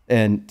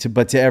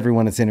 But to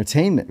everyone, it's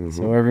entertainment.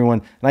 So everyone,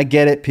 and I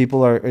get it.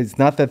 It's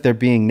not that they're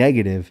being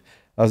negative,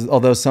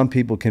 although some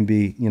people can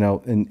be,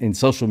 in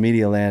social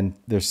media land,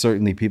 there's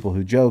certainly people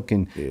who joke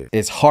and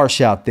it's harsh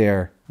out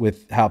there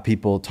with how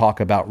people talk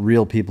about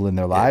real people in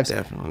their lives.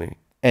 Definitely.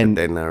 And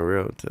but they're not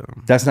real to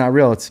them. That's not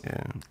real.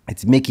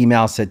 It's Mickey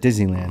Mouse at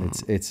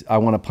Disneyland. It's I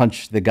want to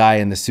punch the guy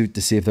in the suit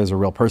to see if there's a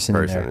real person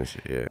in there.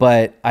 Yeah.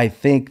 But I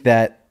think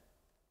that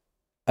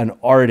an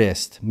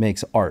artist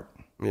makes art.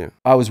 Yeah.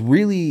 I was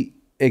really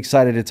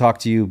excited to talk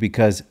to you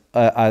because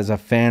as a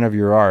fan of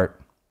your art,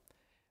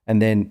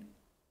 and then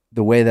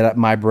the way that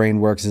my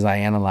brain works is I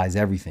analyze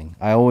everything.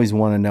 I always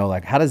want to know,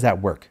 like, how does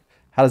that work?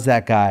 How does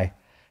that guy,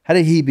 how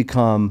did he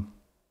become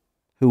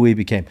who he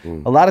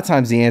became? A lot of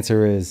times the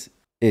answer is,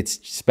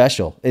 it's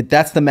special.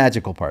 That's the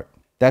magical part.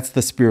 That's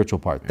the spiritual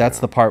part. That's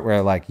the part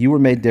where like you were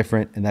made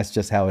different and that's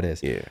just how it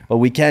is. Yeah. But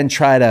we can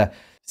try to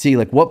see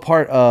like what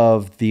part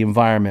of the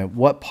environment,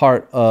 what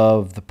part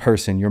of the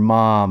person, your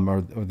mom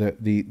or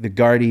the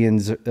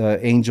guardians,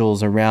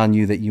 angels around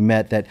you that you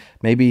met that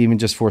maybe even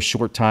just for a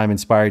short time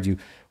inspired you.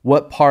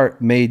 What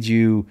part made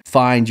you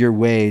find your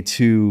way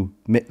to,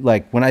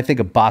 like when I think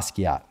of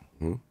Basquiat,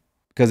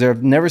 because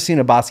I've never seen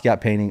a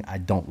Basquiat painting I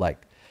don't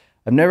like.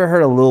 I've never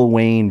heard a Lil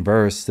Wayne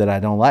verse that I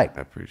don't like.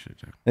 I appreciate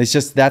that. It's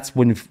just that's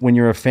when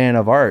you're a fan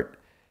of art,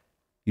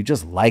 you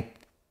just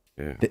like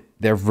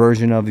their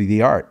version of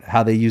the art,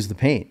 how they use the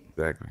paint.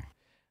 Exactly.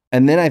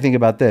 And then I think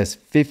about this,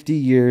 50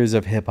 years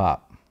of hip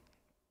hop,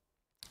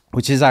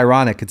 which is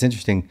ironic. It's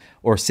interesting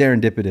or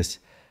serendipitous.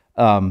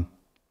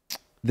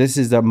 This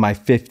is my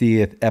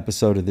 50th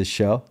episode of this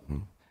show.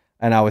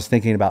 And I was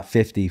thinking about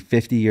 50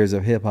 years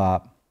of hip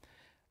hop.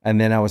 And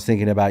then I was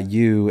thinking about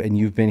you, and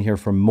you've been here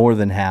for more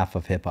than half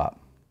of hip hop.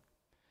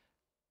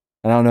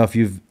 I don't know if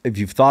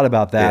you've thought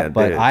about that,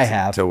 but I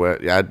have.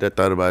 I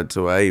thought about it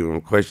till I even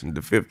questioned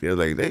the 50. I was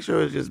like, they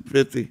sure it's just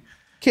 50.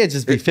 Can't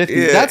just be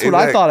 50. That's what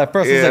I thought at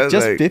first. I was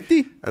like, just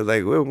 50? I was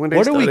like, well, when they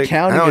what started are we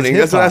counting as hip-hop?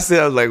 That's what I said.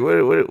 I was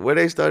like, where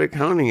they started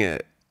counting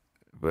at?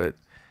 But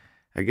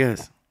I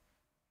guess.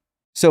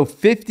 So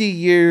 50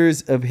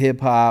 years of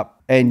hip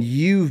hop, and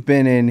you've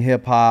been in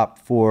hip hop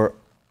for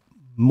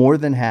more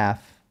than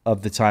half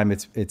of the time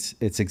it's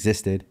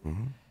existed.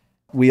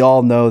 We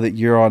all know that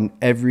you're on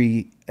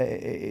every,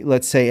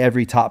 let's say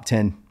every top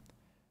 10,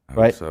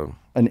 right? So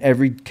in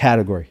every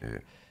category.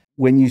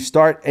 When you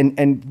start,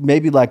 and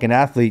maybe like an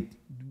athlete,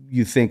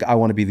 you think I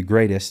want to be the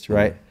greatest,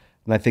 right?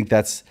 And I think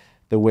that's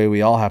the way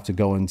we all have to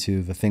go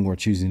into the thing we're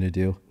choosing to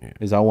do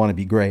is I want to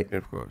be great.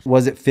 Of course.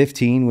 Was it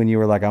 15 when you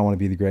were like, I want to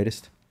be the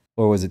greatest?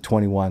 Or was it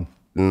 21?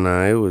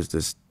 Nah, it was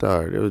the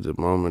start. It was the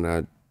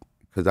moment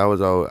because I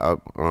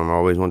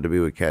always wanted to be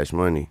with Cash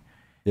Money.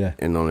 Yeah.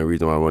 And the only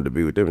reason why I wanted to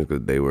be with them is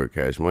because they were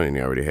Cash Money and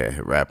they already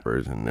had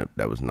rappers and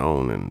that was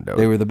known. And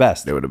they were the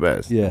best. They were the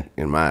best. Yeah.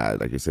 In my eyes,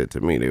 like you said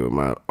to me, they were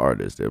my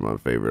artists. They're my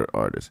favorite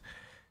artists.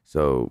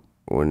 So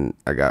when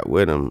I got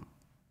with them,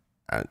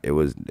 it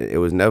was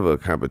never a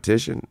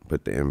competition,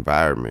 but the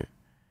environment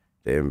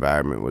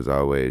was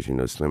always,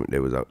 slim. They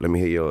was, let me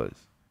hear yours.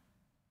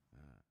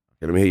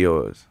 Okay, let me hear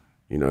yours.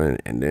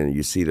 And then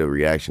you see the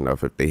reaction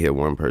of if they hear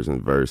one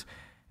person's verse,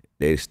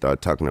 they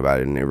start talking about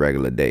it in their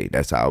regular day.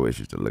 That's how I always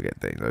used to look at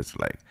things. It's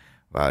like,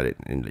 wow,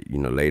 and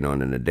later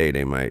on in the day,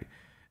 they might,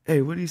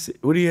 hey, what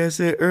he had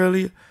said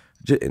earlier?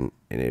 It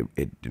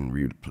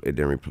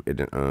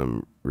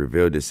didn't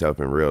revealed itself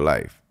in real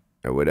life.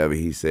 And whatever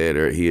he said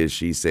or he or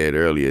she said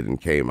earlier then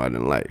came out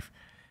in life.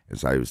 And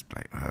so I was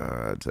like,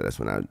 so that's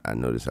when I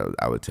noticed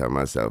I would tell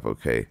myself,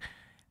 okay,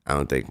 I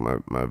don't think my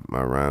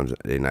rhymes,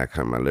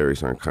 my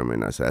lyrics aren't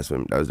coming out. So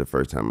that was the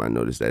first time I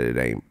noticed that it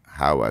ain't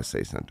how I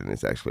say something,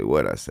 it's actually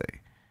what I say.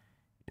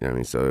 You know what I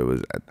mean? So it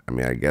was,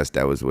 I guess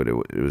that was what it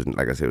was.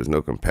 Like I said, it was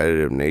no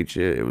competitive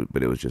nature,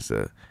 but it was just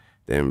the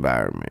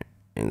environment.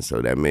 And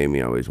so that made me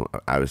always,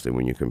 obviously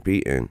when you're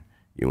competing,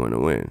 you want to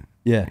win.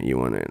 Yeah. And you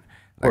want to,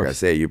 like I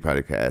said, you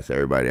probably could ask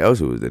everybody else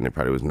who was in there,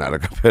 probably was not a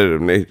competitive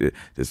nature.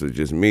 This was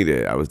just me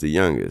there. I was the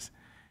youngest.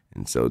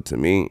 And so to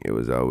me, it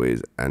was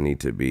always, I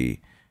need to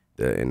be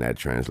and that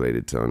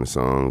translated to on the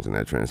songs, and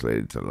that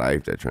translated to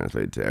life, that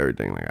translated to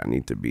everything. Like I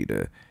need to be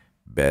the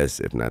best,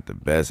 if not the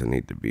best. I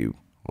need to be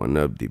one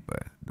of the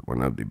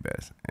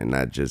best, and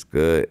not just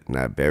good,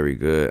 not very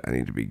good. I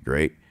need to be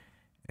great,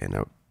 and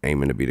I'm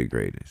aiming to be the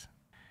greatest.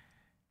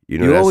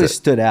 You always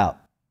stood out.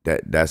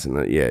 That's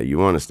another. Yeah, you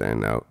want to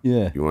stand out.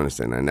 Yeah, you want to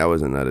stand out. And that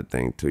was another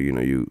thing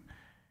too.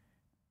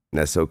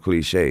 That's so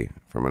cliche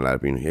from a lot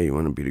of people. Yeah, you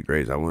want to be the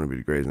greatest. I want to be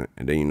the greatest,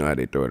 and then you know how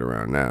they throw it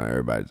around now.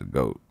 Everybody's a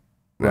GOAT.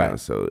 Now, right.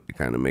 So it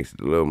kind of makes it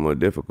a little more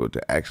difficult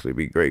to actually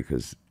be great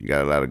because you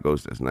got a lot of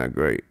ghosts that's not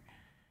great,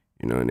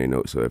 and they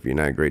know. So if you're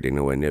not great, they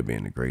know what near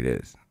being the great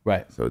is.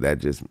 Right. So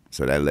that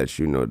lets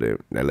you know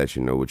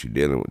what you're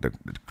dealing with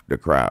the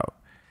crowd.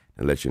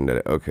 That lets you know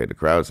that okay, the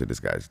crowd said this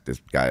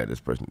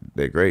person,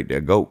 they're great,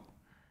 they're GOAT.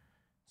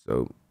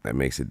 So that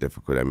makes it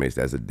difficult. I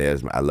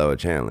love a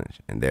challenge,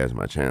 and there's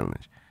my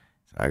challenge.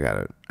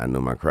 So I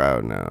know my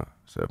crowd now.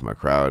 So if my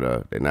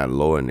crowd they're not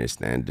lowering their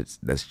standards,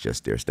 that's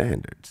just their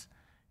standards.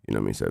 You know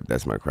what I mean? So if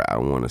that's my crowd, I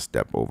want to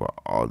step over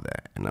all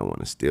that, and I want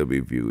to still be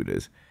viewed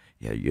as,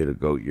 yeah, you're the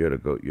GOAT, you're the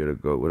GOAT, you're the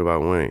GOAT. What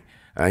about Wayne?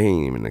 I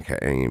ain't even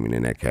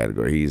in that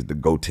category. He's the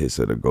GOATist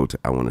of the GOAT.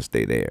 I want to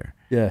stay there.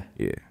 Yeah.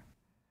 Yeah.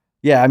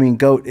 Yeah, I mean,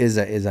 GOAT is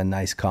a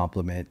nice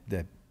compliment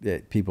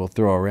that people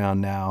throw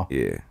around now.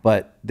 Yeah.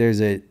 But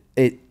there's a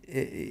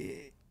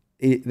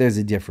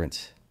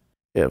difference.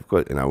 Yeah, of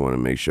course. And I want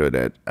to make sure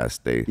that I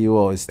stay. You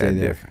always stay that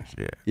there. Difference.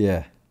 Yeah.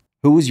 Yeah.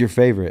 Who was your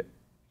favorite?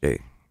 Jay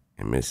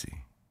and Missy.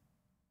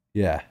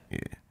 Yeah. Yeah.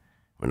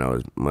 When I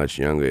was much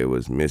younger, it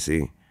was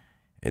Missy.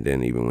 And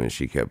then even when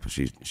she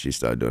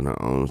started doing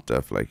her own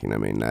stuff, like,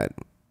 not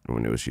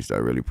when she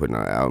started really putting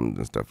out albums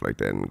and stuff like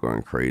that and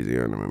going crazy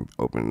on them and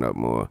opening up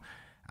more,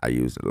 I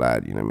used a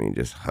lot,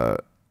 just her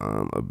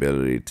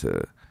ability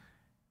to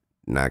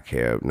not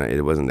care.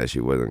 It wasn't that she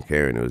wasn't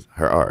caring, it was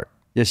her art.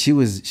 Yeah, she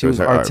was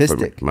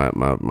artistic.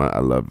 I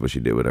loved what she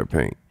did with her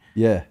paint.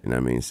 Yeah. You know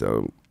what I mean?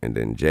 So, and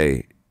then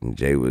Jay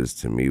was,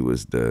 to me,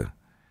 was the,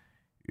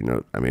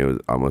 it was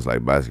almost like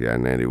Basquiat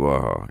and Andy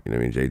Warhol. You know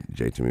what I mean?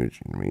 Jay to me,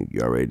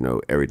 you already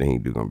know everything he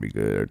do gonna be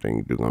good, everything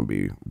he do gonna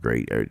be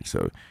great.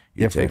 So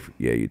you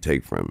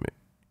take from it.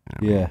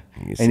 Yeah,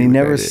 and he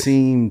never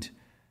seemed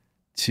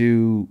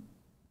to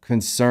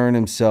concern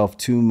himself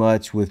too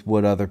much with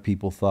what other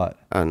people thought.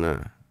 Oh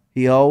no.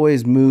 He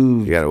always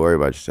moved. You got to worry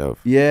about yourself.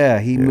 Yeah,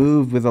 he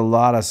moved with a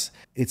lot of.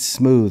 It's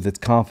smooth. It's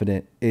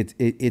confident.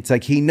 It's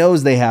like he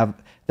knows that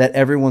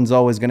everyone's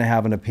always going to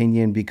have an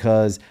opinion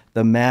because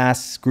the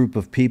mass group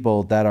of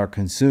people that are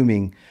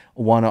consuming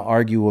want to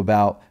argue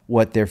about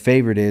what their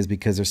favorite is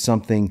because there's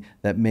something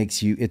that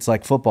makes you. It's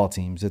like football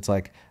teams. It's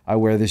like I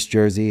wear this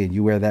jersey and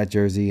you wear that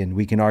jersey and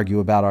we can argue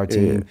about our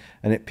team.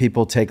 And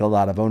people take a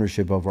lot of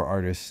ownership over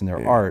artists and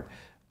their art.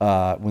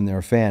 When they're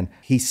a fan,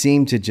 he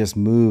seemed to just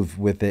move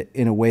with it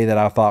in a way that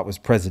I thought was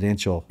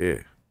presidential. Yeah,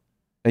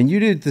 and you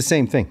did the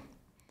same thing.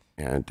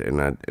 Yeah, and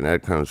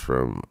that comes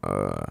from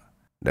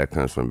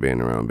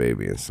being around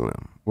Baby and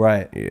Slim.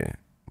 Right. Yeah,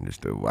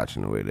 just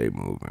watching the way they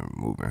move and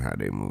moving how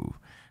they move.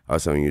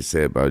 Also, when you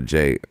said about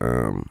Jay,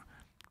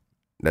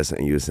 that's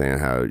something you were saying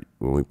how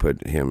when we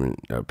put him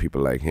and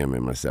people like him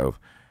and myself,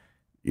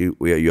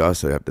 you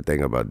also have to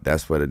think about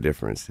that's what the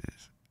difference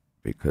is.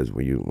 Because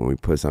when we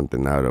put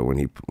something out, or when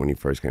he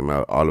first came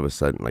out, all of a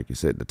sudden, like you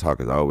said, the talk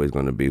is always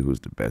going to be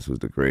who's the best, who's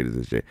the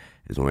greatest.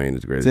 Is Wayne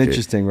is the greatest? It's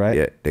interesting, right?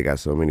 Yeah, they got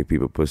so many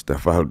people put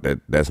stuff out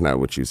that's not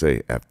what you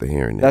say after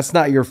hearing it. That's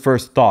not your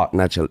first thought.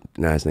 It's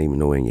not even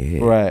nowhere in your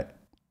head. Right.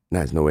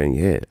 Now it's nowhere in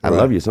your head. I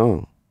love your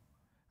song.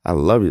 I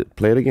love it.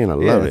 Play it again. I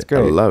love it. Great.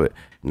 I love it.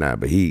 Nah,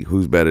 but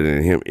who's better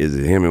than him? Is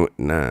it him?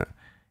 Nah,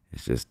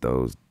 it's just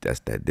that's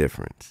that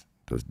difference.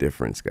 Those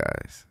difference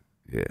guys.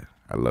 Yeah,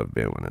 I love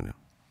being one of them.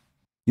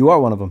 You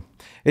are one of them.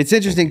 It's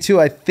interesting too.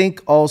 I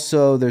think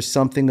also there's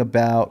something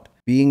about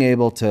being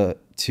able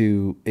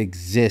to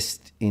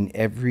exist in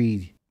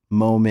every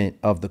moment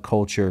of the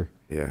culture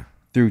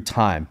through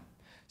time.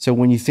 So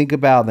when you think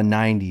about the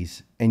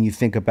 90s and you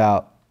think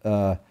about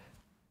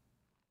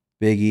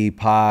Biggie,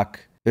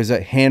 Pac, there's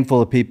a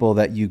handful of people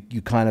that you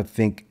kind of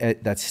think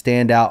that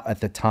stand out at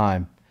the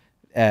time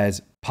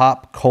as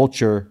pop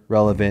culture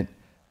relevant,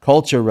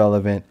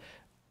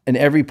 and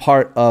every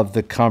part of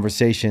the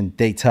conversation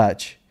they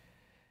touch.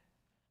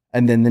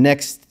 And then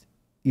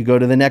you go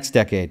to the next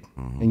decade,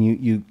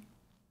 and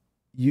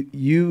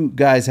you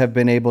guys have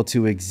been able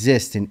to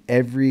exist in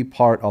every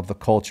part of the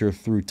culture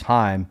through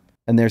time,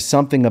 and there's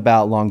something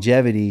about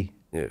longevity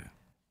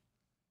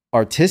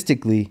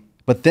artistically,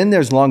 but then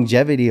there's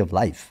longevity of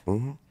life.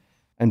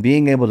 And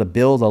being able to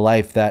build a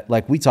life that,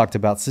 like we talked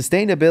about,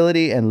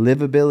 sustainability and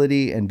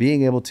livability and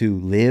being able to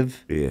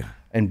live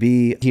and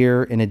be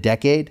here in a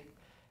decade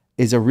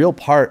is a real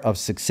part of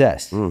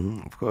success.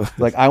 Of course.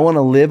 Like, I want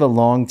to live a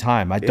long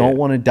time. I don't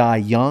want to die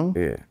young.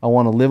 I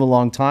want to live a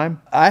long time.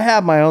 I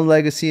have my own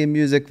legacy in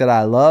music that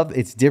I love.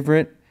 It's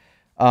different.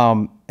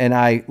 And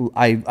I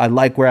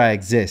like where I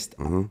exist.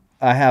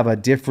 I have a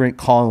different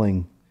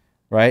calling,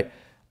 right?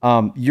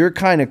 You're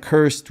kind of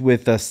cursed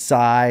with a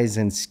size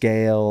and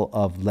scale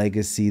of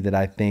legacy that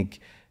I think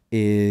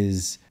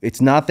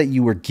it's not that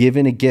you were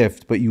given a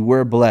gift, but you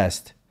were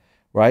blessed,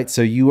 right?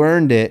 So you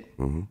earned it,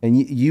 and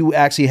you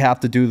actually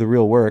have to do the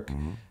real work.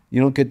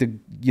 You don't get to,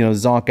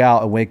 zonk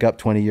out and wake up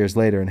 20 years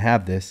later and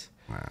have this.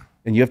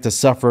 And you have to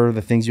suffer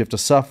the things you have to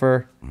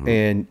suffer,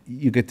 and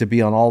you get to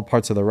be on all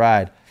parts of the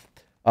ride.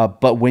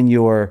 But when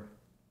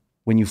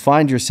you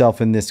find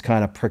yourself in this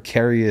kind of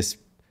precarious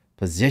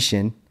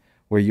position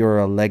where you're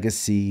a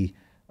legacy,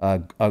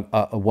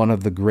 one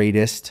of the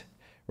greatest,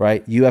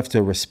 right? You have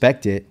to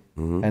respect it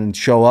and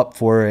show up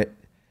for it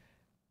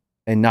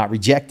and not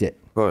reject it.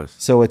 Of course.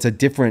 So it's a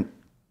different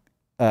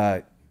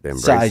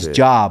size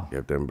job. You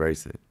have to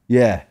embrace it.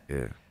 Yeah.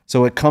 Yeah.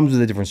 So it comes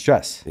with a different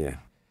stress. Yeah.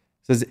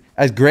 So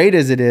as great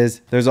as it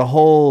is, there's a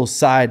whole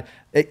side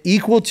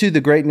equal to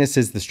the greatness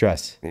is the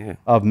stress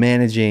of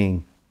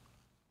managing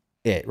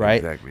it, right?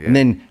 Exactly. Yeah. And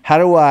then how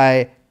do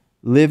I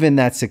live in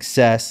that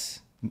success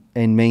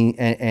and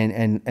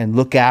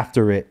look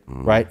after it,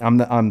 right?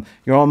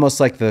 You're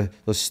almost like the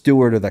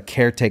steward or the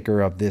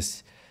caretaker of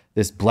this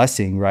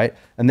blessing, right?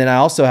 And then I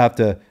also have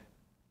to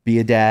be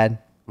a dad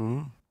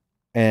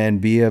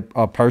and be a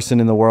person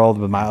in the world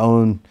with my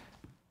own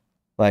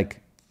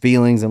like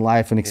feelings and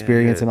life and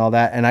experience and all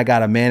that. And I got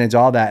to manage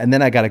all that. And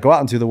then I got to go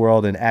out into the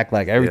world and act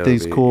like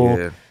everything's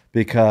cool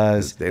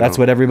because that's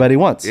what everybody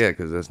wants. Yeah,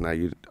 because that's not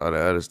you. All the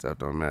other stuff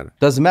don't matter.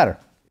 Doesn't matter.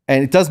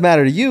 And it does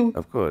matter to you.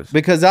 Of course.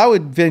 Because I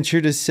would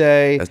venture to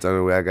say... That's the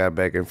only way I got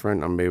back in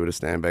front. I'm able to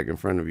stand back in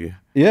front of you.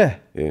 Yeah.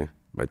 Yeah.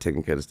 By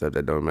taking care of stuff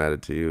that don't matter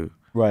to you.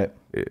 Right.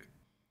 Yeah.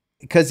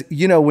 Because,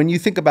 when you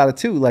think about it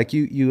too, like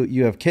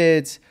you have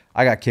kids,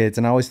 I got kids,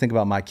 and I always think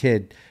about my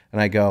kid, and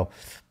I go,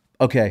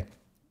 okay,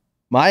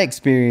 my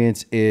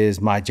experience is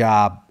my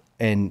job,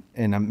 and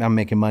I'm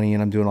making money,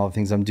 and I'm doing all the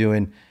things I'm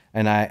doing,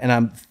 and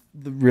I'm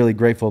really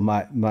grateful.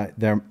 My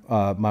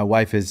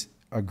wife is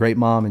a great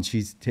mom, and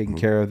she's taking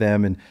care of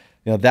them, and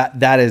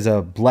that is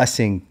a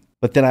blessing.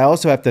 But then I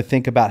also have to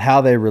think about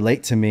how they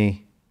relate to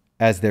me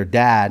as their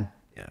dad,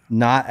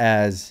 not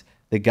as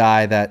the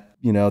guy that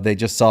they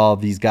just saw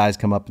these guys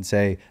come up and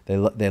say they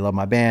love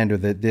my band or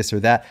this or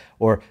that,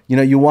 or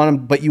you want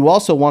them, but you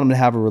also want them to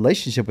have a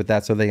relationship with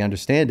that so they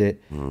understand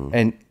it,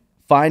 and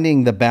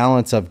finding the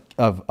balance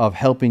of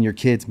helping your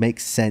kids make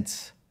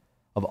sense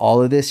of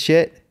all of this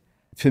shit.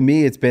 To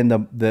me, it's been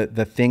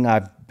the thing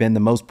I've been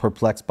the most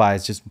perplexed by.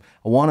 Is just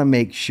I want to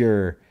make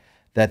sure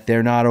that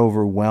they're not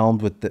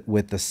overwhelmed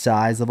with the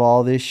size of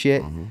all this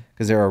shit,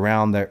 because they're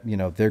around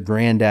their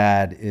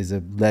granddad is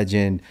a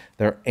legend,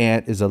 their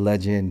aunt is a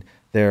legend,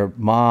 their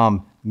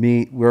mom,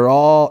 me, we're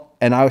all,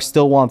 and I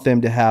still want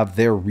them to have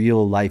their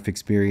real life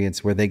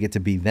experience where they get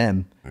to be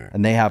them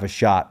and they have a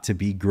shot to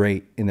be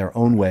great in their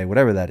own way,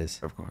 whatever that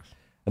is. Of course.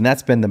 And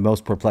that's been the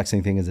most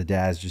perplexing thing as a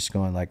dad, is just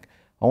going like,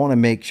 I want to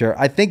make sure.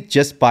 I think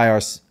just by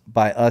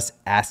us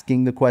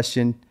asking the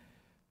question,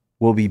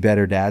 we'll be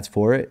better dads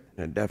for it.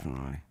 Yeah,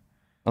 definitely.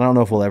 I don't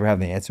know if we'll ever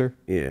have the answer.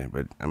 Yeah,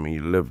 but I mean,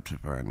 you live to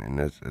find it, and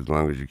that's, as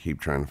long as you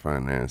keep trying to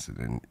find the answer,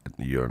 then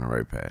you're on the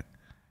right path.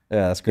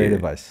 Yeah, that's great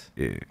advice.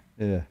 Yeah.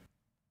 Yeah.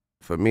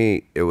 For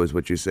me, it was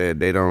what you said.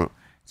 They don't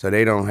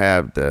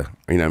have the,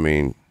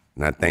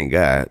 not thank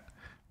God,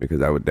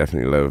 because I would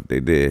definitely love if they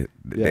did.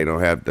 Yeah. They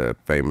don't have the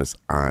famous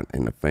aunt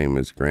and the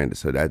famous granddad.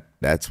 So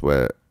that's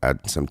where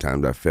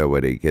sometimes I feel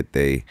where they get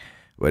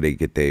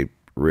their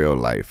real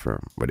life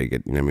from. Where they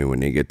get, when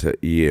they get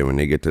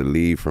to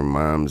leave from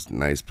mom's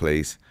nice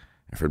place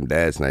and from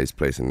dad's nice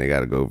place, and they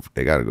gotta go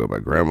by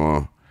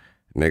grandma,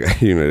 and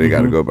they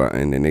gotta go by,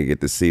 and then they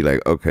get to see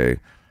like, okay,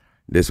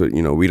 this what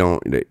we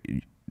don't.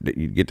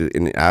 You get to,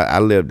 and I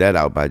lived that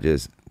out by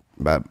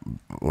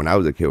when I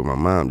was a kid with my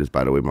mom. Just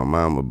by the way, my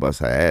mom would bust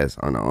her ass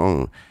on her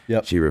own.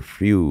 Yep. She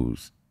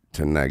refused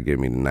to not give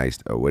me the nice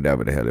or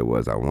whatever the hell it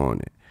was I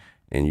wanted,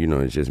 and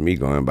it's just me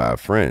going by a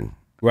friend,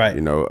 right?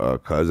 A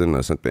cousin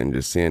or something,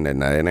 just seeing that.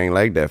 Now it ain't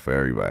like that for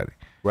everybody,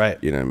 right?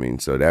 You know what I mean?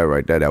 So that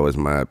right there, that was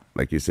my,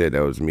 like you said,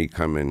 that was me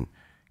coming,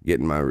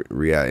 getting my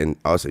reality, and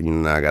also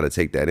now I got to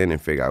take that in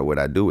and figure out what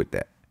I do with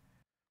that.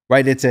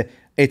 Right.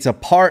 It's a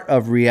part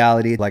of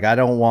reality. Like, I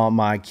don't want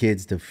my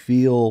kids to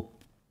feel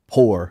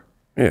poor.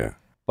 Yeah.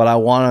 But I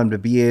want them to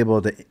be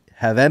able to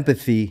have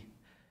empathy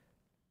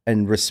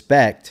and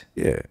respect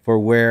for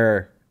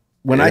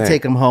when I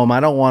take them home, I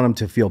don't want them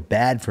to feel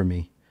bad for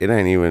me. It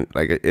ain't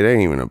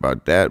even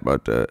about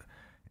that,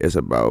 it's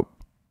about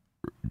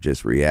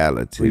just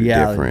reality.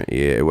 Different.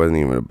 Yeah, it wasn't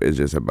even. It's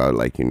just about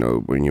like, you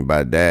know, when you're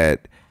by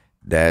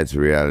dad's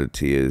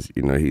reality is,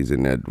 you know, he's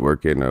in that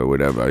working or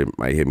whatever. He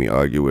might hear me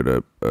argue with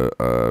a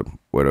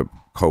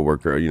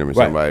coworker, you know, Right.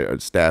 somebody, a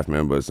staff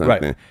member or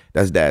something. Right.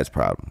 That's dad's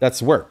problem.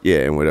 That's work. Yeah,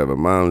 and whatever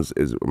mom's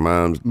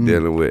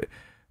dealing with.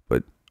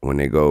 But when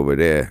they go over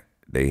there,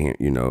 they,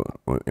 you know,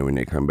 and when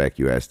they come back,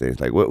 you ask things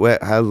like,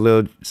 what, how's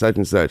little such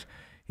and such?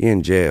 He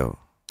in jail.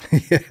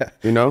 Yeah.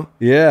 You know?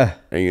 Yeah.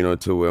 And, you know,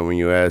 to where when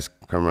you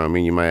come around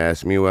me, you might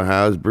ask me, well,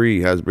 how's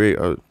Bree?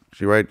 Oh,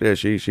 she right there.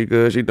 She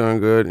good. She doing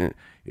good. And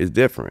it's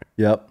different.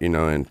 Yep. You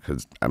know, and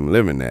because I'm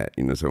living that,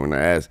 you know, so when I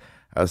ask,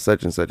 how's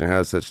such and such and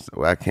how's such,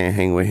 well, I can't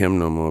hang with him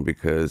no more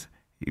because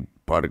he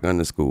brought a gun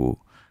to school.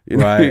 You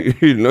know?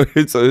 Right. You know,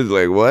 so it's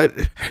like, what?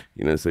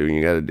 You know, so when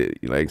you got to do,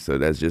 like, so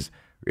that's just,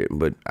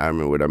 but I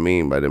remember what I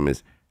mean by them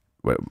is,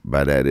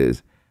 by that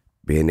is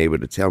being able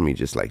to tell me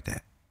just like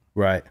that.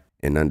 Right.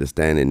 And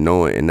understanding,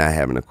 knowing, and not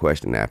having a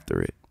question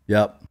after it.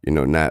 Yep. You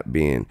know, not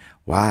being,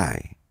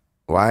 why?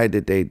 Why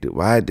did they do,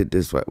 why did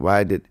this,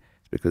 why did,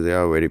 it's because they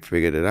already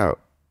figured it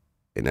out.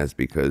 And that's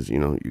because, you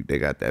know, they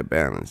got that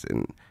balance.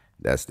 And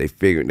that's, they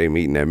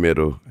meet in that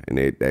middle, and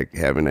they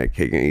having that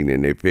cake and eating,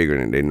 and they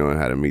figuring, and they knowing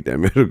how to meet that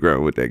middle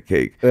ground with that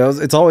cake.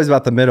 It's always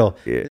about the middle.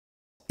 Yeah.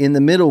 In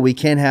the middle, we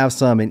can have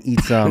some and eat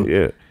some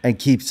Yeah. and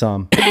keep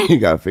some. You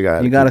got to figure out how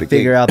to You got to keep the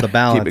figure cake. out the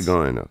balance. Keep it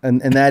going, though.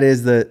 And that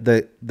is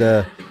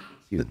the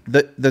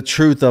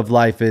truth of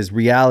life is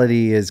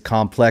reality is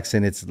complex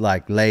and it's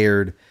like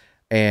layered,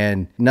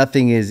 and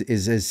nothing is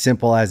as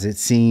simple as it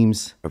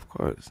seems. Of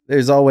course.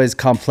 There's always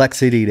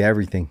complexity to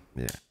everything.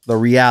 Yeah. The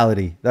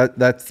reality,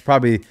 that's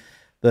probably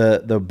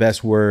the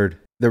best word.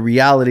 The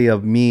reality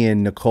of me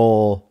and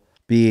Nicole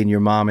being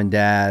your mom and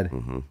dad.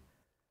 Mm-hmm.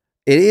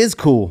 It is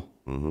cool.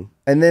 Mm-hmm.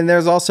 And then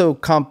there's also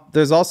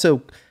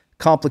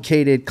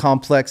complicated,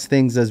 complex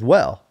things as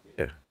well.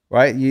 Yeah.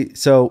 Right?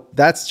 So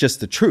that's just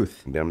the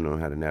truth. Them know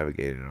how to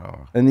navigate it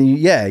all. And then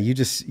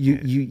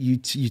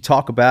you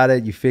talk about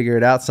it, you figure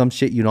it out. Some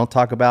shit you don't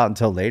talk about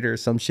until later.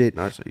 Some shit.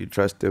 Not so you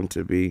trust them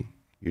to be,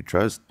 you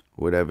trust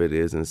whatever it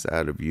is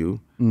inside of you.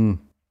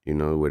 You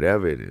know,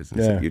 whatever it is.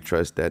 And so you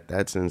trust that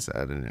that's inside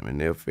of them,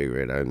 and they'll figure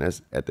it out. And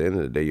that's, at the end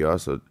of the day, you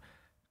also,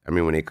 I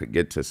mean, when they could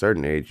get to a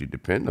certain age, you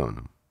depend on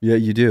them. Yeah,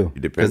 you do.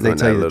 You Because depend they on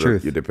tell that you the little,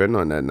 truth. you depend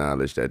on that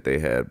knowledge that they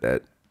have,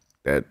 that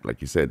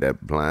like you said,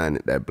 that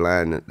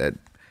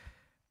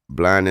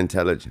blind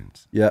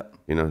intelligence. Yep.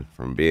 You know,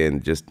 from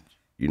being just,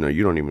 you know,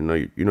 you don't even know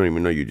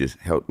you just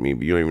helped me,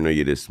 but you don't even know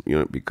you just, you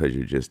know, because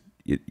you're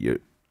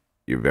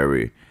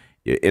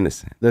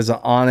innocent. There's an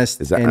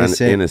honest, It's an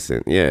innocent.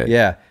 innocent, yeah.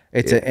 Yeah.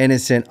 It's an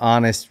innocent,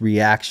 honest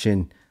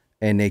reaction,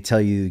 and they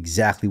tell you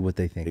exactly what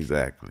they think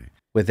Exactly.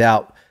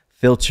 without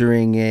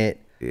filtering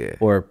it Yeah.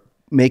 or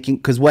making,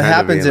 because what Kind of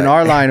happens being in like-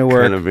 our line of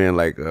work, Kind of being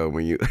like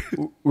when you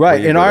right?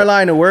 when you In go our to-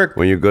 line of work,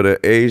 when you go to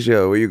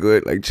Asia or when you go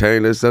to like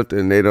China or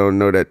something, they don't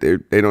know that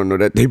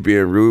they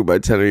being rude by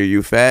telling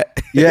you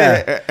fat.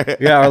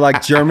 yeah, or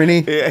like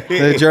Germany,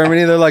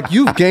 they're like,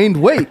 you've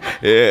gained weight.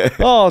 Yeah.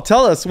 Oh,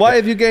 tell us, why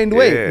have you gained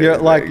weight? Yeah, You're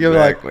like,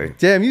 exactly.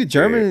 damn, you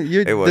German,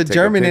 Yeah. They you're won't the take a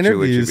German picture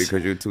with you interviews.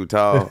 because you're too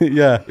tall.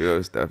 Yeah. You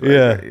know, stuff like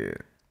Yeah. that. Yeah.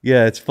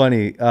 Yeah, it's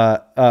funny.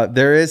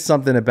 There is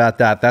something about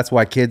that. That's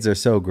why kids are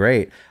so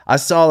great. I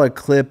saw a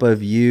clip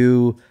of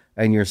you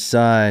and your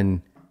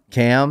son,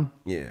 Cam,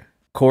 Yeah.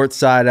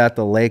 courtside at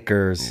the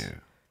Lakers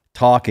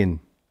talking.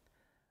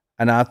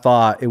 And I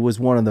thought it was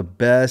one of the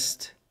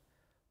best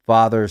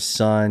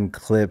father-son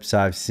clips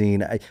I've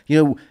seen.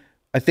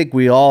 I think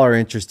we all are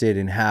interested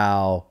in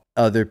how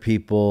other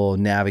people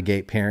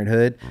navigate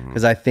parenthood,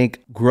 because I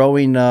think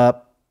growing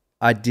up,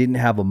 I didn't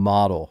have a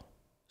model.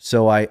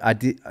 So I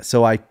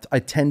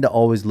tend to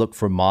always look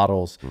for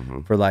models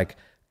for like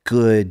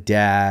good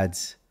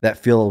dads that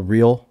feel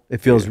real. It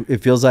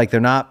feels like they're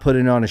not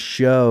putting on a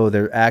show.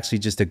 They're actually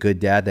just a good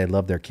dad. They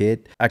love their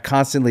kid. I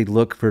constantly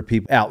look for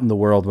people out in the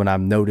world when I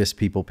notice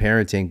people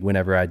parenting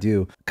whenever I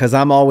do, because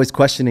I'm always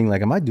questioning,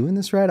 like, am I doing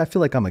this right? I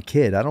feel like I'm a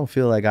kid. I don't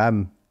feel like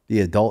I'm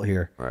the adult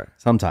here. Right.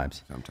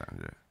 Sometimes. Sometimes,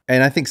 yeah.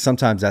 And I think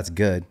sometimes that's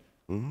good.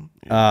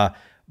 Yeah.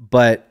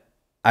 But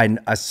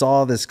I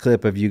saw this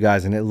clip of you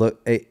guys, and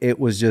it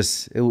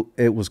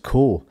was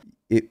cool.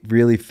 It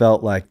really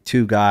felt like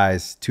two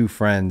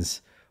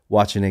friends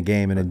watching a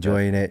game and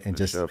enjoying it and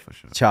just sure.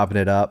 chopping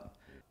it up.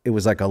 It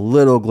was like a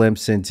little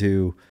glimpse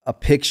into a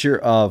picture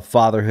of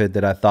fatherhood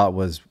that I thought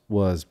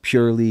was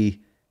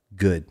purely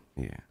good.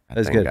 Yeah. I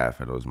That's thank good. God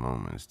for those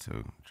moments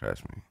too.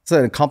 Trust me. It's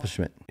an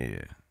accomplishment.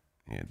 Yeah.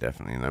 Yeah,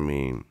 definitely. And I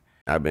mean,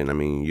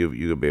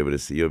 you'll be able to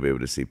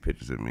see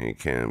pictures of me and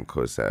Cam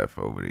courtside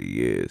for over the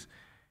years.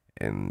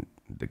 And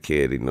the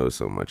kid, he knows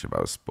so much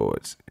about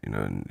sports, you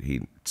know, and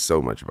he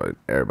so much about it.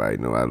 Everybody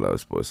know I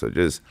love sports. So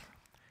just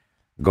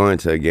going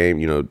to a game,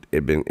 you know,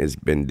 it's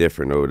been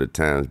different over the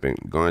times.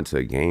 Going to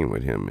a game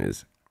with him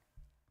is,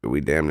 we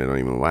damn near don't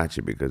even watch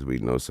it because we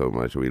know so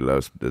much. We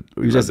love the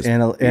We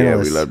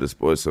love the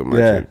sports so much.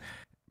 Yeah. And,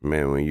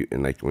 man,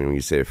 when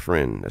you say a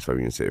friend, that's why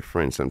when you say a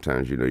friend,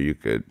 sometimes, you know, you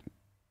could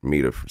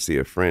see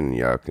a friend and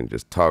y'all can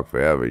just talk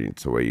forever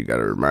to where you got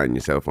to remind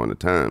yourself on the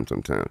time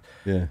sometimes.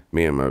 Yeah.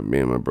 Me and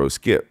my bro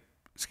Skip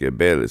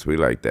Bayless, we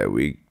like that.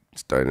 We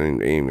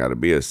started, it ain't got to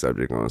be a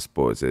subject on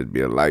sports. It'd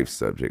be a life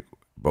subject.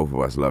 Both of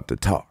us love to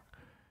talk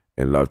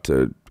and love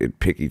to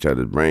pick each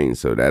other's brains,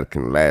 so that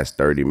can last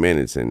 30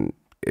 minutes and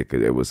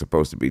it was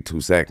supposed to be 2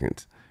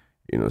 seconds.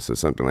 You know, so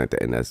something like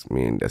that. And that's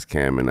me and that's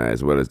Cam and I,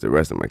 as well as the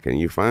rest of my kid.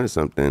 You find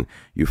something,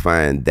 you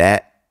find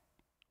that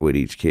with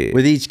each kid.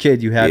 With each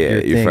kid, you have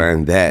your you thing.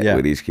 find that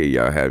with each kid.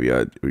 Y'all have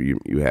you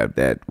have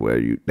that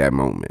where that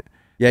moment.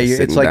 Yeah,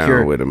 it's like down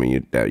you're with them, and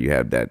you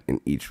have that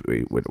in each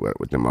way with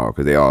them all,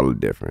 because they all are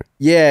different.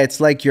 Yeah, it's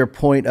like your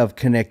point of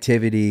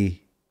connectivity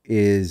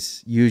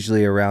is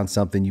usually around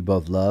something you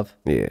both love.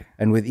 Yeah.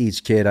 And with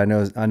each kid, I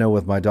know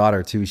with my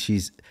daughter too,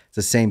 it's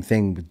the same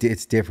thing.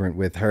 It's different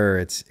with her.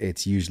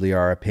 It's usually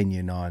our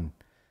opinion on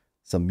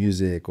some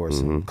music or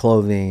some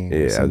clothing. Yeah,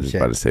 or I some was just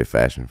about to say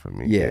fashion for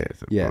me. Yeah,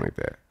 Something like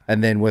that.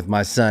 And then with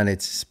my son,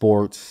 it's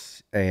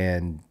sports,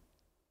 and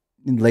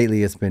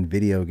lately it's been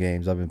video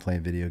games. I've been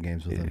playing video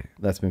games with him.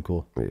 That's been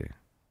cool. Yeah.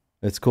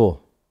 It's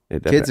cool.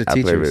 Kids are I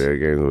play teachers. video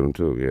games with them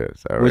too.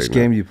 Yeah. Which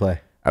game do you play?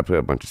 I play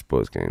a bunch of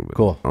sports games. But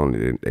Cool.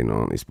 They know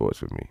only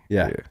sports with me.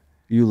 Yeah.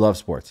 You love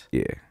sports.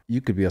 Yeah.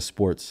 You could be a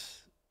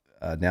sports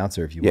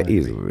announcer if you Yeah, wanted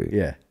easily. to be.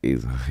 Yeah.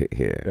 Easily.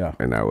 Yeah. Yeah.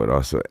 And I would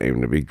also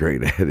aim to be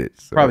great at it.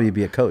 So. Probably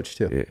be a coach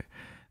too. Yeah,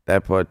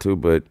 that part too.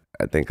 But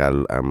I think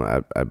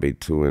I'd be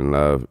too in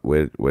love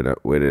with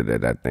it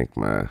that I think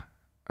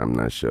I'm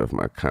not sure if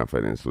my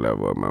confidence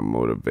level or my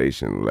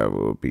motivation level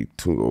will be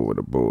too over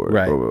the board,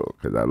 Right?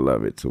 Because I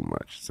love it too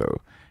much.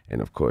 So,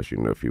 and of course,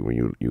 if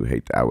when you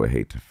hate, I would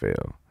hate to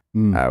fail.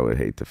 I would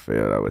hate to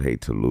fail. I would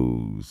hate to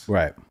lose.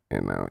 Right.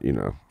 And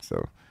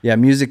so yeah,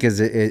 music is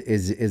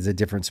a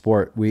different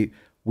sport.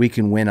 We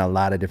can win a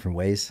lot of different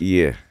ways.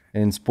 Yeah.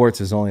 And sports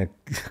is only a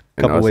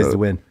couple ways to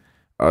win.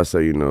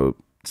 Also,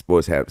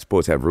 sports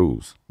have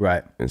rules.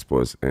 Right. And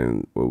sports,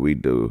 and what we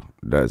do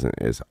doesn't,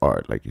 is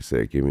art. Like you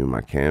said, give me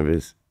my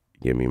canvas,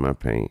 give me my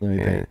paint. Let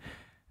me paint.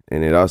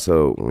 And it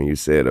also, when you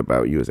said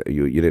about you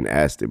didn't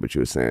ask it, but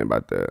you were saying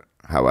about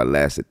how I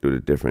lasted through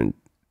the different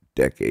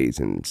decades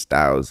and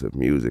styles of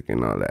music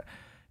and all that.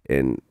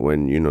 And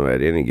when,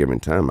 at any given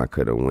time, I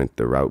could have went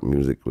the route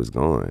music was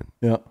going.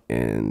 Yeah.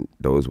 And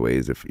those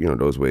ways,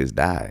 those ways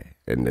die,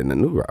 and then the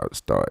new route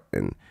start.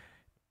 And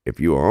if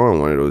you are on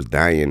one of those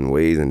dying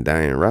ways and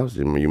dying routes,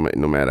 you might,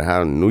 no matter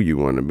how new you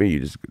want to be,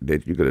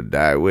 you could have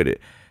died with it.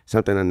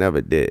 Something I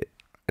never did.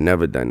 I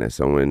never done that.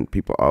 So when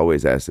people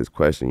always ask this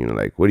question,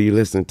 like, what are you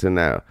listening to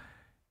now?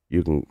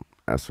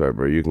 I swear,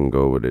 bro, you can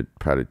go with it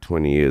probably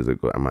 20 years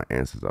ago, and my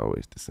answer's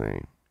always the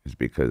same. It's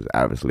because,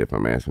 obviously, if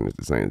I'm answering it's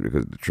the same, it's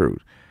because of the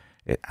truth.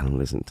 I don't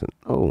listen to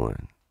no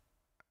one.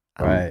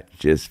 Right.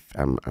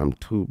 I'm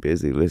too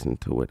busy listening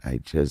to what I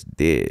just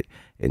did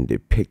and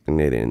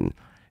depicting it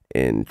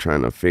and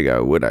trying to figure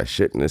out what I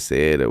shouldn't have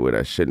said or what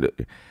I shouldn't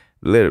have.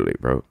 Literally,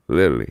 bro,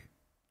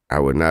 I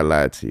would not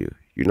lie to you.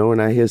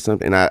 When I hear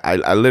something,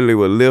 I literally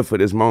would live for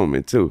this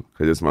moment too,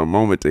 because it's my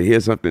moment to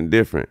hear something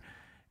different.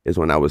 It's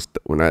when I was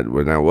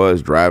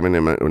driving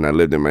when I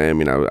lived in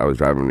Miami, and I was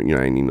driving.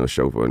 I ain't need no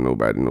chauffeur,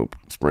 nobody, no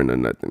Sprinter,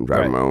 nothing.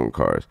 Driving my own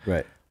cars.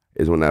 Right.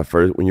 Is when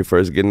you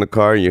first get in the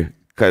car and you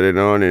cut it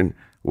on, and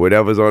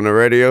whatever's on the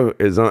radio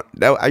is on.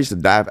 That I used to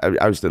dive.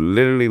 I used to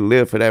literally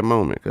live for that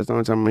moment, because the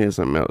only time I hear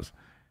something else,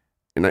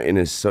 and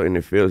it's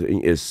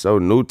so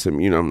new to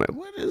me. I'm like,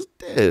 what is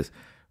this?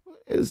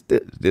 Is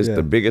this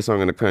the biggest song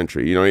in the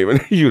country? You don't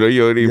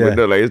even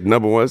know, like, it's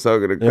number one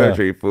song in the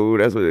country. Food,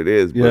 that's what it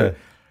is. But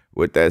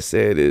with that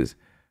said, is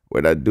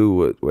what I'm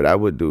doing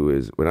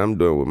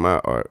with my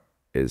art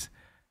is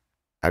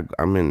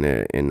I'm in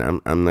there, and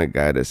I'm that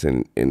guy that's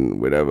in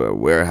whatever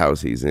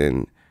warehouse he's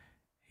in.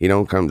 He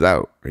don't come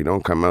out,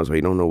 so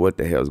he don't know what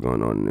the hell's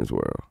going on in this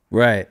world.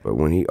 Right. But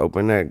when he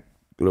open that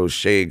little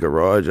shade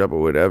garage up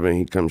or whatever, and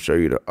he come show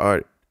you the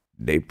art,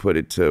 they put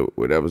it to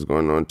whatever's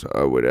going on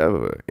to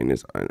whatever,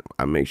 and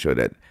I make sure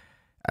that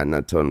I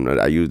not told him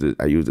that I used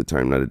the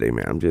term the other day,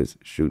 man. I'm just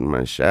shooting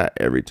my shot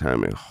every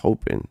time and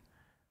hoping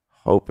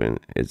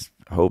is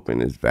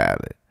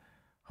valid,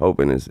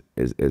 hoping is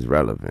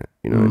relevant,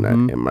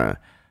 and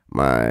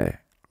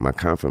my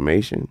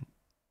confirmation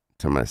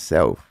to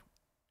myself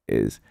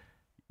is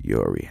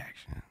your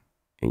reaction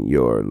and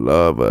your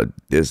love or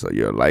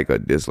your like or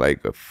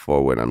dislike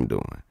for what I'm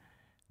doing.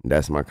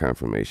 That's my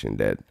confirmation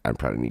that I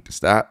probably need to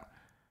stop,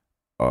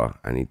 or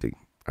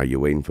are you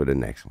waiting for the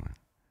next one?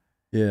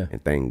 Yeah.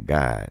 And thank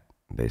God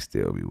they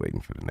still be waiting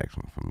for the next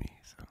one for me.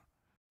 So,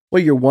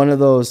 well, you're one of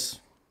those.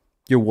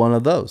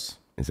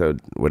 And so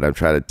what I'm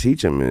trying to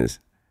teach them is,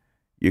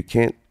 you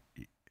can't.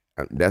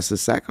 That's a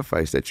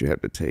sacrifice that you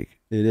have to take.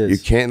 It is. You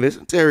can't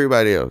listen to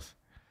everybody else.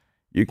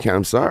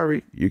 I'm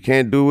sorry. You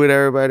can't do what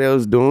everybody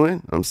else is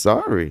doing. I'm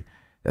sorry.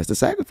 That's the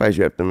sacrifice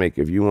you have to make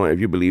if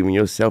you believe in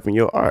yourself and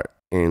your art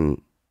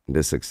and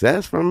the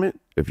success from it.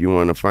 If you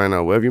want to find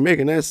out, well, if you're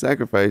making that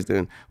sacrifice,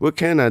 then what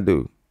can I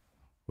do?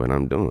 What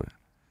I'm doing.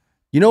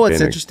 You know what's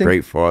Being interesting? A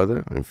great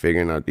father and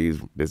figuring out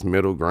this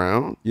middle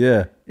ground.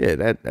 Yeah.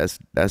 Yeah,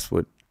 that's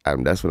what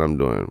That's what I'm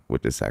doing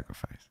with this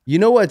sacrifice. You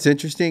know what's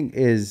interesting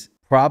is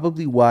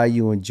probably why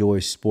you enjoy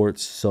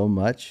sports so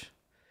much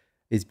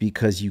is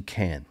because you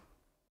can.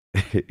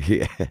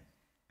 Yeah.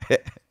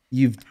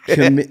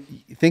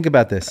 Think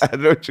about this. I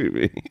know what you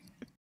mean.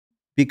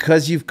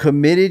 Because you've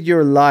committed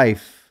your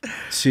life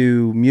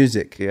to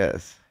music.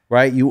 Yes.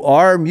 Right? You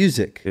are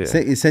music, Yeah.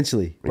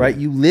 essentially, right?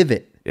 You live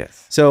it.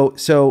 Yes.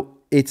 So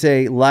it's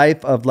a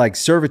life of like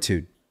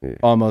servitude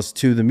almost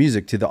to the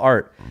music, to the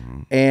art.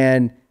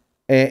 And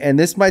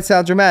this might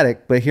sound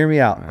dramatic, but hear me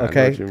out,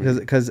 okay?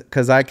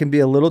 Because I can be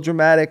a little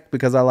dramatic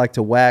because I like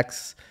to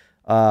wax.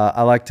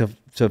 I like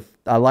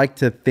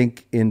to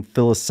think in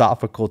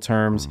philosophical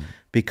terms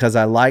because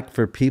I like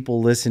for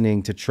people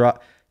listening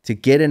to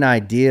get an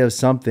idea of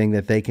something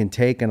that they can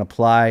take and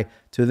apply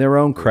to their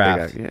own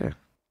craft.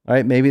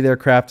 Right? Maybe their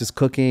craft is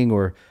cooking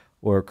or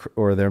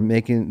they're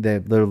making their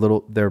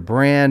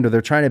brand, or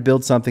they're trying to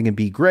build something and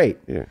be great.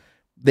 Yeah.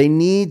 They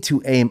need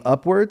to aim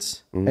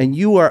upwards, and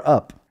you are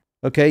up.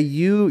 Okay?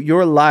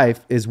 Your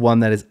life is one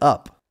that is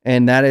up.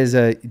 And that is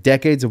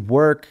decades of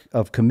work,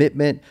 of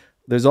commitment.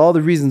 There's all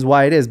the reasons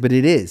why it is, but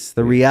it is.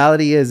 The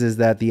reality is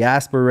that the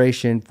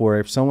aspiration for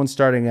if someone's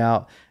starting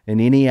out in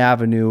any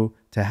avenue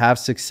to have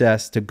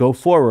success, to go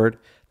forward,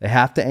 they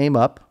have to aim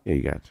up. Yeah,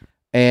 you got to.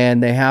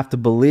 And they have to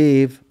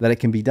believe that it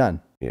can be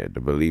done. Yeah, the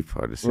belief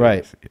part is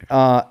right.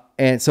 Yeah.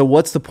 And so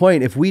what's the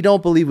point? If we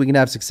don't believe we can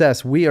have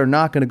success, we are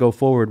not going to go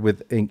forward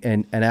with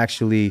and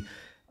actually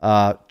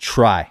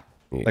try,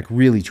 like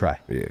really try.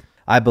 Yeah.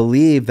 I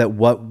believe that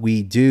what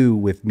we do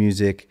with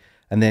music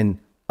and then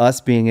us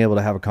being able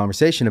to have a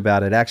conversation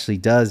about it actually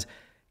does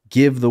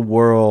give the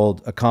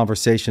world a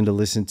conversation to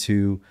listen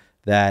to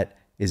that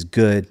is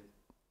good.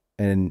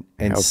 And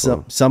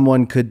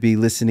someone could be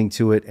listening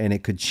to it and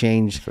it could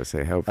change. So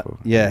say helpful.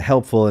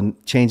 Helpful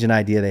and change an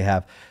idea they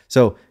have.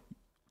 So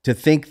to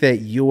think that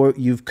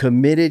you've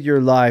committed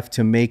your life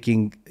to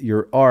making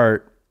your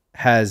art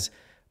has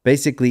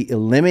basically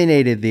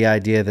eliminated the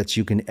idea that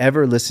you can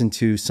ever listen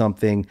to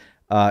something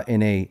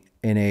in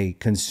a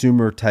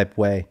consumer type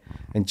way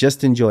and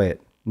just enjoy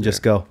it and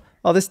just go,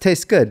 oh, this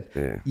tastes good.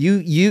 Yeah.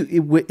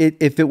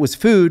 If it was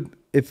food,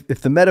 if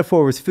the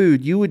metaphor was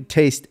food, you would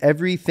taste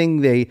every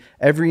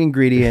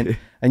ingredient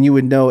and you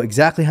would know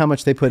exactly how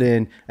much they put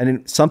in, and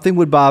then something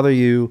would bother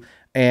you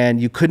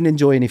and you couldn't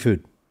enjoy any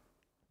food,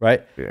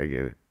 right? Yeah, I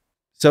get it.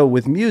 So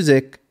with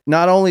music,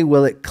 not only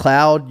will it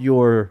cloud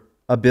your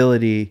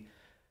ability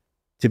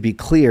to be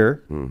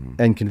clear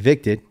and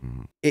convicted,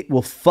 it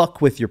will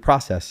fuck with your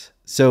process.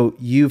 So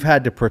you've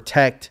had to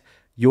protect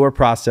your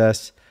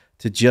process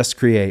to just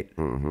create.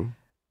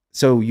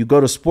 So you go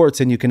to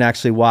sports and you can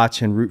actually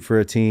watch and root for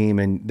a team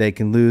and they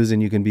can lose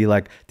and you can be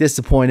like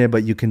disappointed,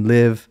 but you can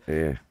live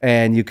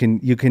and you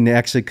can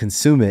actually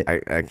consume it.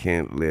 I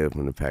can't live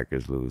when the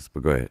Packers lose,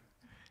 but go ahead.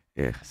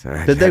 Yeah.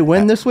 So did they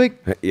win this week?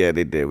 Yeah,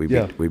 they did.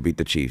 We beat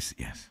the Chiefs.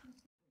 Yes.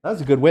 That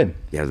was a good win.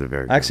 Yeah, it was a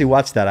very good I actually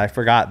watched that. I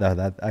forgot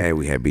though. And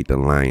we had beat the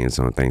Lions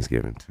on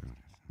Thanksgiving too.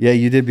 Yeah,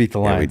 you did beat the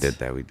Lions.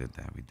 Yeah, we did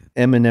that.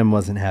 Eminem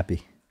wasn't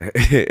happy.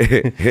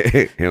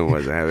 He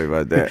wasn't happy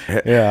about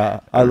that.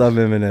 Yeah, I love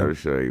Eminem. I'm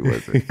sure he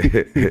wasn't.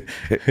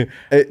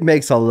 It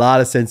makes a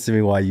lot of sense to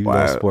me why you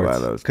love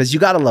sports. Because you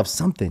got to love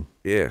something.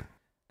 Yeah.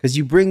 Because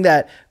you bring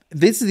that.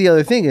 This is the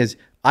other thing is,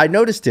 I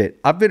noticed it.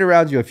 I've been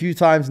around you a few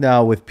times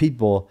now with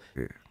people,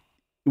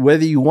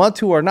 whether you want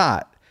to or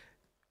not.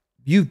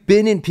 You've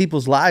been in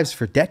people's lives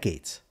for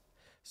decades.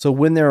 So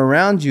when they're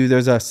around you,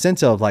 there's a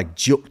sense of like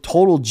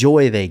total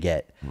joy they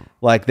get.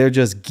 Like they're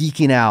just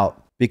geeking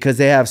out because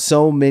they have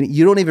so many.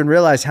 You don't even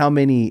realize how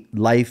many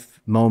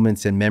life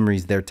moments and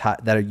memories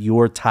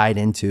you're tied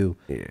into.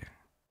 Yeah.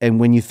 And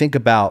when you think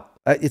about,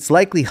 it's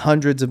likely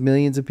hundreds of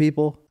millions of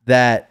people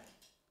that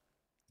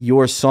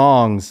your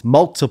songs,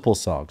 multiple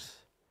songs,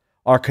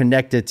 are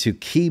connected to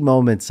key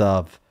moments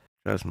of.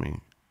 Trust me,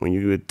 when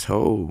you get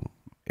told,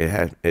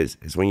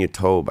 it's when you're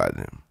told by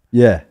them.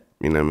 Yeah.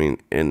 You know what I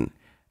mean? And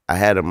I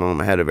had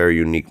a very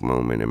unique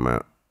moment in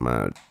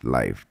my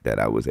life that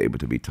I was able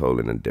to be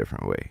told in a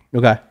different way.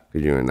 Okay.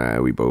 Because you and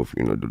I, we both,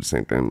 do the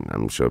same thing.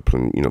 I'm sure,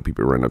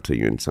 people run up to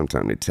you and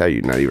sometimes they tell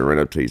you, not even run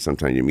up to you.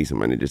 Sometimes you meet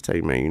somebody and just tell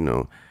you,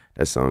 man,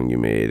 that song you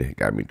made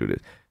got me through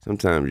this.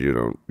 Sometimes you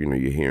don't,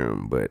 you hear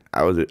them. But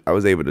I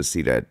was able to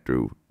see that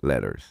through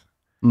letters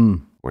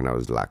when I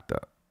was locked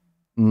up.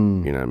 You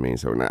know what I mean?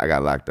 So I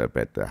got locked up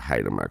at the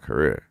height of my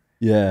career.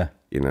 Yeah.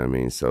 You know what I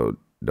mean? So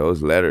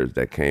those letters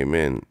that came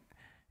in,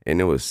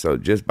 and it was so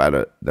just by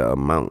the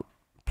amount,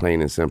 plain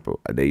and simple.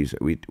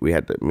 We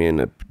had to, me and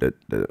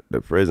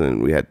the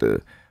prison, we had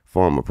to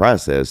form a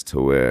process to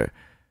where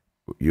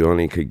you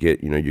only could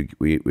get,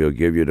 we'll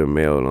give you the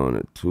mail on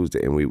a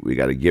Tuesday, and we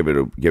got to give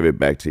it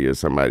back to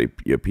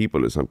your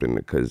people or something,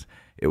 because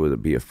it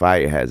would be a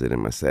fire hazard in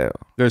my cell.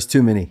 There's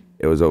too many.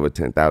 It was over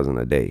 10,000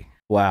 a day.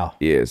 Wow.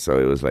 Yeah, so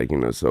it was like,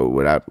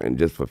 and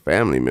just for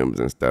family members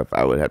and stuff,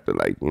 I would have to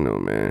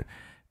man,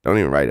 don't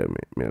even write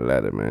me a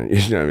letter, man.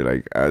 You know what I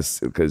mean?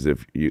 Like, because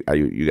if you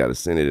got to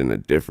send it in a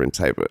different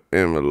type of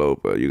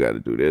envelope, or you got to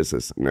do this, or,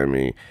 you know what I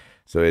mean?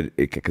 So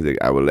because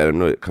I would let them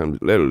know it comes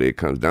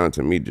down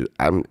to me.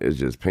 It's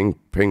just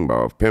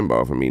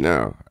pinball for me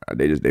now.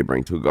 They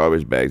bring 2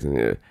 garbage bags in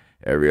here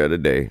every other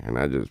day, and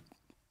I just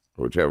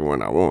whichever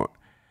one I want.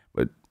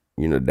 But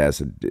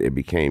it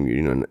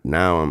became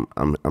now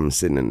I'm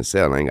sitting in the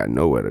cell. I ain't got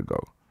nowhere to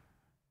go.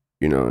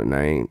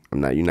 And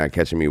you're not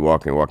catching me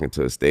walking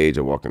to a stage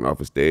or walking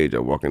off a stage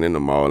or walking in the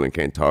mall and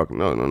can't talk.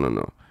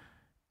 No.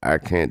 I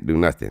can't do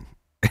nothing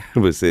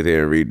but sit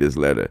here and read this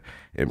letter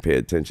and pay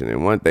attention.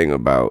 And one thing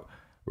about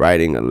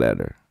writing a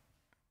letter,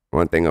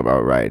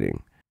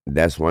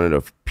 that's one of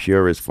the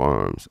purest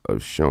forms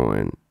of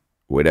showing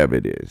whatever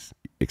it is,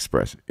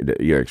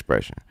 your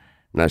expression.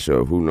 Not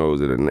sure who knows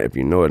it or if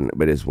you know it,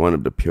 but it's one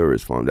of the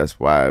purest forms. That's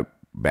why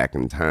back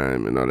in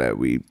time and all that,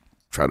 we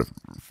try to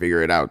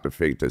figure it out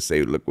to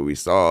say, look what we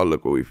saw,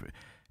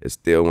 it's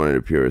still one of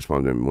the purest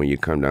forms. And when you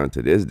come down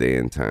to this day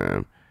and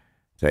time,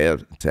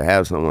 to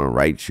have someone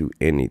write you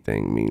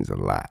anything means a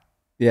lot.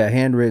 Yeah,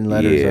 handwritten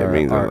letters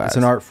means a lot. It's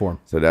an art form.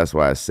 So that's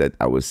why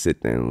I would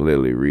sit there and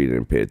literally read it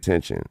and pay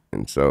attention.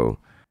 And so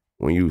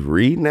when you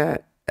read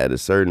that at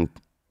the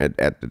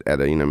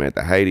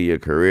height of your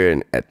career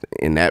and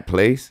in that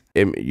place,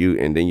 you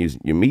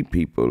meet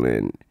people,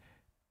 and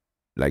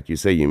like you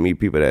say, you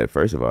meet people that,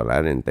 first of all,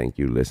 I didn't think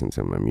you listened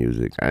to my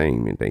music. I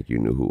didn't even think you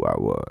knew who I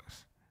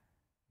was,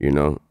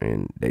 and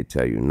they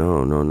tell you,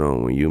 no,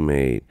 when you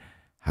made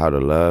How to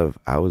Love,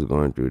 I was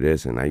going through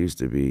this, and I used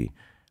to be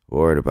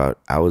worried about,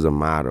 I was a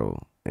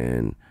model,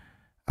 and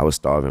I was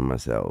starving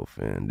myself,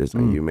 and this,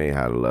 and you made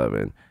How to Love,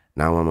 and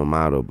now I'm a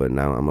model, but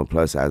now I'm a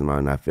plus size model,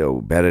 and I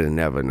feel better than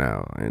ever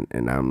now,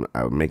 and I'm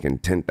making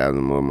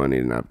 10,000 more money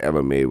than I've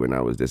ever made when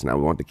I was this, and I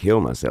want to kill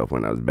myself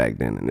when I was back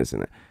then, and this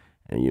and that,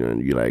 and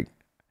and you're like,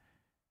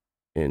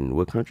 in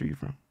what country you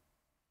from?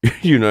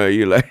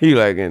 you're like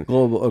in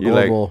global.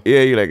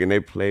 You're like, and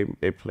they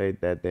played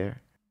that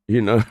there,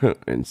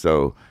 and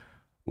so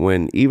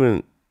when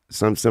even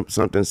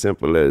something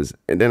simple as,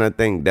 and then I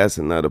think that's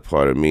another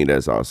part of me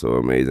that's also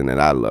amazing that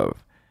I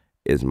love,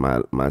 is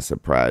my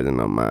surprise and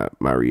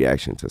my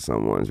reaction to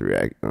someone's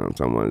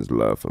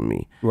love for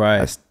me.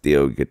 Right. I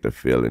still get the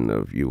feeling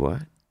of, you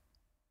what?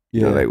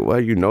 Yeah. Like,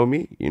 what, you know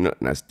me? And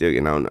I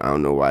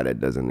don't know why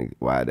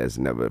that's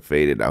never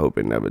faded. I hope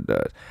it never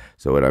does.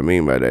 So what I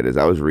mean by that is,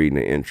 I was reading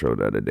the intro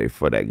the other day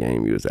for that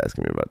game you was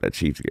asking me about, that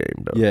Chiefs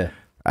game though. Yeah.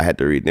 I had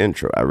to read the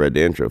intro. I read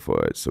the intro for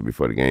it. So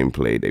before the game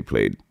played, it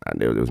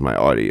was my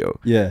audio.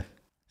 Yeah.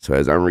 So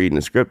as I'm reading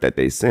the script that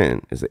they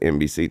sent, it's an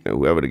NBC thing,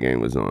 whoever the game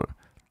was on.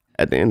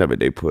 At the end of it,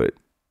 they put,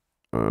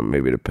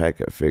 maybe the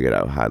Packer figured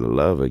out how to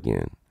love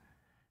again.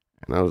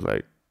 And I was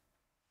like,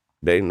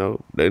 they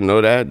know that.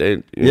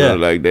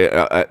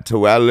 To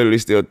where I literally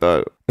still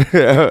thought, I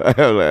was like,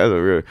 that's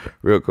a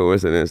real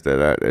coincidence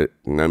that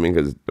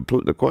because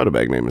the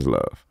quarterback name is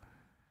Love.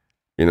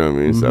 You know what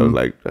I mean? So I was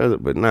like,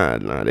 but nah,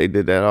 they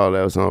did that all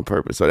that was on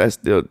purpose. So that's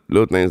still,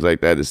 little things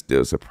like that is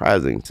still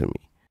surprising to me.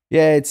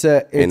 Yeah, it's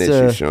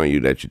just showing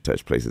you that you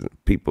touch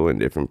people in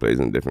different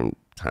places, in different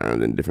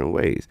times, in different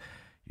ways.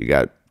 You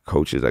got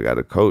coaches. I got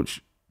the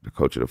coach of the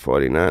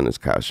 49ers,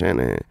 Kyle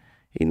Shanahan.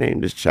 He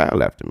named his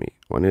child after me.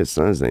 One of his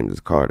sons' name is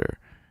Carter.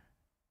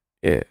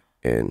 Yeah,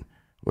 and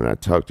when I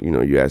talked,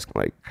 you ask him,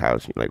 like, Kyle,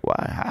 you're like,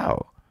 why,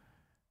 how?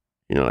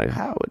 Like,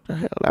 how, what the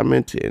hell? I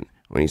meant it. And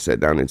when he sat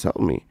down and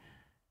told me,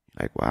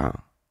 like,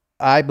 wow.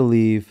 I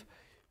believe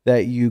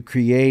that you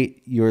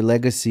create your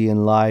legacy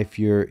in life,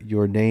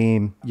 your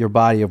name, your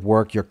body of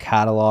work, your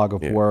catalog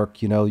of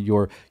work,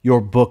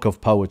 your book of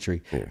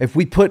poetry. Yeah. If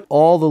we put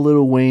all the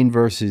Lil Wayne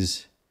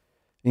verses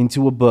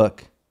into a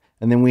book,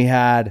 and then we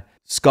had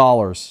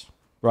scholars,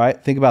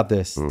 right? Think about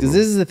this, because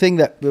this is the thing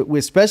that,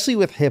 especially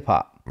with hip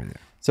hop. Yeah.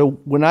 So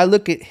when I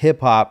look at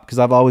hip hop, because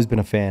I've always been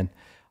a fan,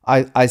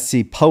 I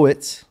see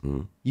poets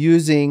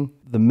using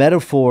the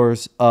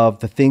metaphors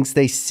of the things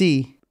they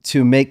see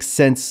to make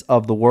sense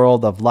of the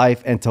world of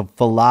life and to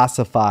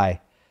philosophize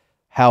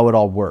how it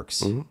all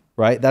works,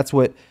 right? That's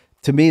what,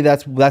 to me,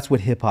 that's what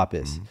hip hop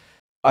is.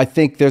 I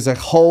think there's a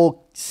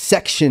whole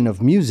section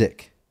of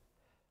music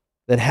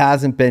that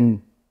hasn't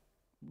been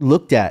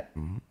looked at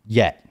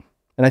yet.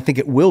 And I think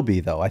it will be,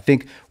 though. I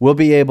think we'll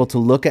be able to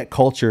look at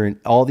culture in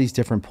all these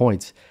different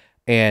points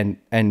and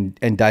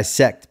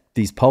dissect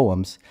these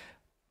poems.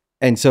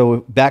 And so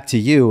back to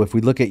you, if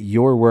we look at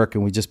your work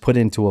and we just put it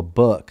into a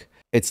book,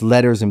 it's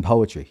letters and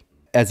poetry.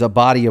 As a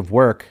body of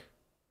work,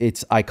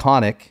 it's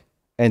iconic.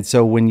 And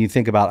so when you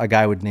think about a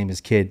guy would name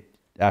his kid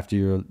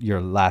after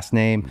your last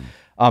name,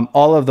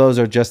 all of those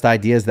are just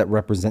ideas that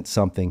represent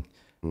something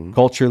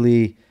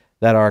culturally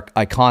that are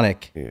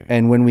iconic. Yeah.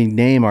 And when we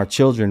name our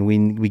children,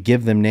 we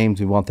give them names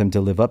we want them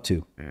to live up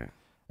to. Yeah.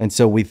 And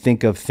so we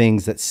think of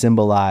things that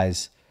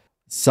symbolize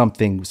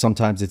something.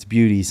 Sometimes it's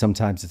beauty,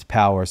 sometimes it's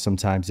power,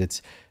 sometimes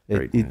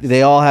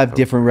they all have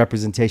different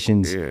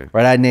representations,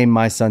 right? I named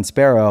my son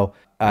Sparrow.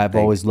 I've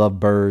always loved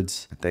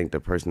birds. I think the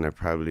person that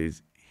probably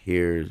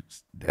hears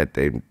that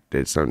they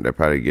did something, that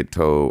probably get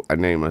told, I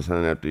named my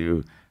son after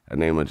you, I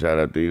named my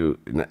child after you,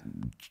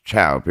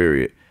 child,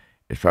 period,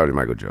 it's probably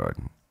Michael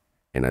Jordan.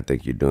 And I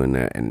think you're doing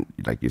that. And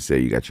like you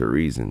said, you got your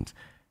reasons.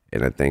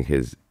 And I think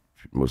his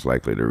most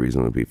likely the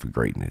reason would be for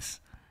greatness.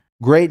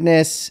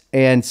 Greatness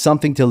and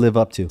something to live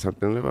up to.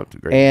 Something to live up to.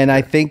 Greatness. And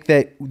I think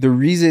that the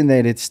reason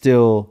that it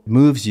still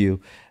moves you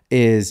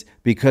is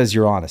because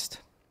you're honest.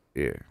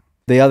 Yeah.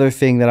 The other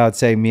thing that I would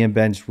say, me and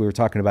Benj, we were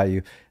talking about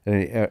you,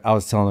 and I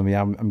was telling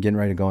him, I'm getting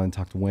ready to go and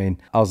talk to Wayne.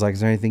 I was like,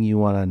 is there anything you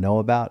want to know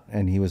about?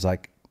 And he was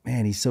like,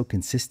 man, he's so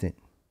consistent.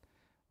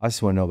 I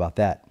just want to know about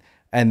that.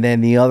 And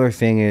then the other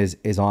thing is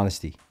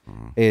honesty.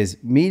 Is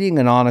meeting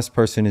an honest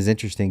person is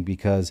interesting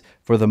because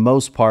for the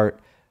most part,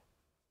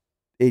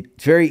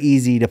 it's very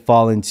easy to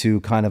fall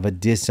into kind of a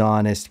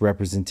dishonest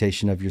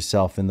representation of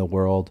yourself in the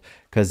world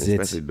because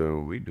it's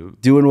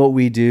doing what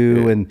we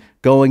do, and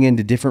going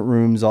into different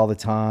rooms all the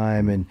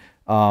time. And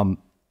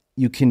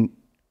you can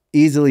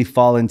easily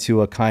fall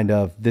into a kind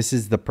of, this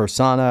is the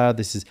persona,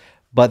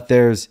 but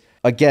there's,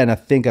 again, I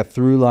think a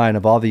through line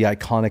of all the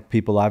iconic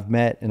people I've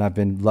met, and I've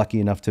been lucky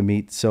enough to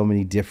meet so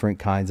many different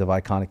kinds of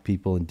iconic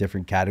people in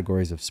different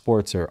categories of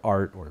sports or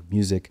art or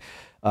music,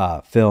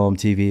 film,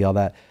 TV, all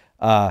that.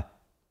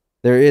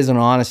 There is an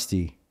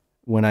honesty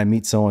when I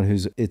meet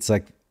someone it's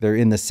like they're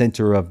in the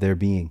center of their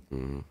being.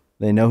 Mm-hmm.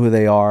 They know who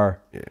they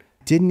are. Yeah.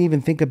 Didn't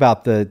even think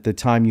about the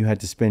time you had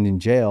to spend in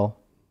jail.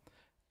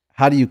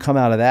 How do you come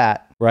out of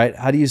that, right?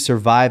 How do you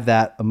survive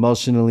that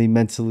emotionally,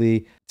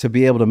 mentally, to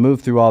be able to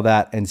move through all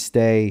that and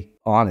stay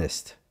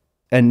honest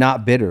and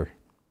not bitter?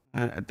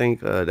 I think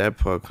that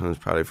part comes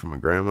probably from my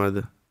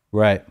grandmother.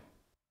 Right.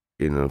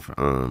 You know,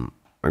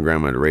 my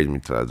grandmother raised me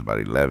till I was about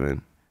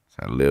 11. So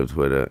I lived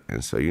with her.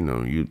 And so,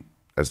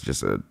 that's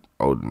just an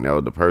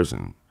elder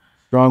person.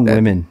 Strong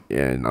women.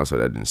 Yeah, and also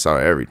that didn't saw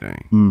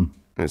everything.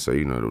 And so,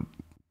 the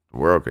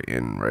world could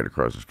end right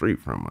across the street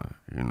from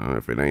her.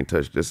 If it ain't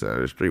touched this side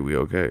of the street, we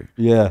okay.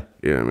 Yeah.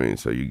 You know what I mean?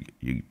 So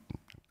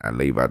I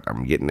leave out,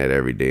 I'm getting that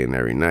every day and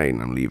every night,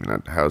 and I'm leaving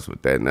out the house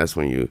with that. And that's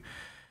when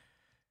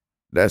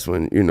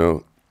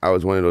I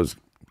was one of those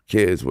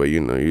kids where,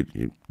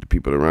 the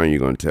people around you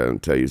going to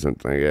tell you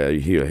something like, yeah,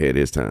 he'll hit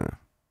his time.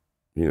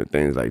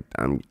 Things like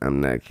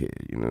I'm that kid.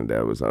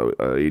 That was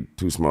he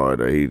too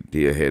smart, or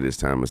he ahead his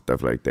time and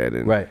stuff like that.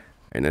 And right.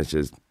 And that's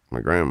just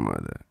my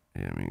grandmother.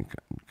 I mean,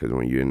 because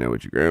when you're in there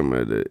with your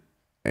grandmother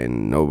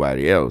and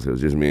nobody else, it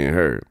was just me and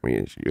her. I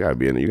mean, you gotta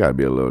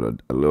be a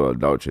little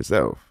adult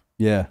yourself.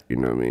 Yeah. You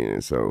know what I mean?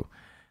 And so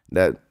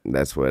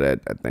that's where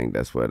I think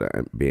that's where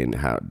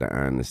the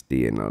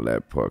honesty and all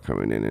that part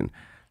coming in. And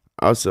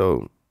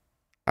also,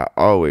 I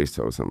always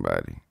told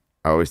somebody.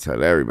 I always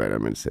tell everybody,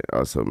 I'm going to say,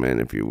 also, man,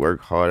 if you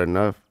work hard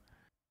enough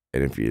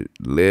and if you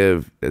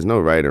live, there's no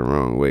right or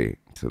wrong way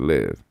to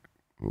live.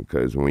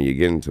 Because when you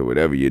get into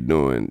whatever you're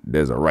doing,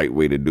 there's a right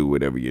way to do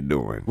whatever you're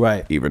doing.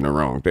 Right. Even the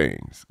wrong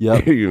things.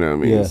 Yep. You know what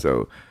I mean? Yeah.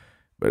 So,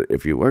 but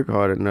if you work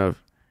hard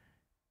enough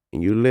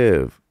and you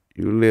live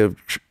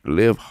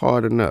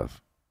hard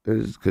enough,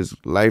 because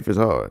life is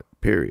hard,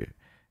 period.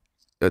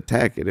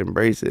 Attack it,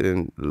 embrace it,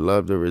 and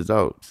love the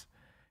results.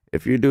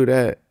 If you do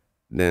that,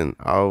 then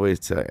I always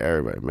tell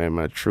everybody, man,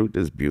 my truth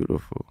is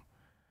beautiful.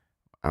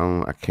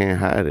 I can't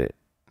hide it.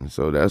 And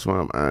so that's why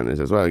I'm honest.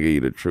 That's why I give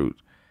you the truth.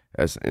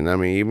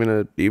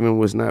 Even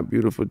what's not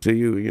beautiful to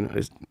you,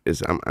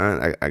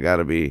 I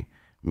gotta be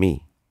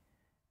me.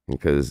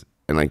 And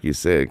like you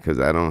said, because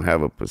I don't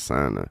have a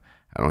persona,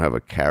 I don't have a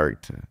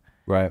character.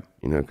 Right.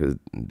 Because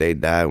they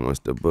die once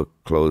the book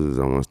closes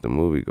or once the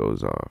movie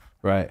goes off.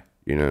 Right.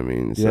 You know what I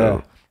mean? Yeah.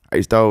 So I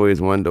used to always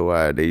wonder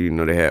why they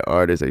had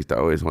artists. I used to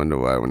always wonder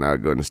why when I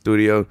would go in the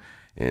studio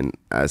and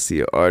I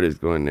see an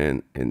artist going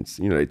in and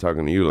they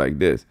talking to you like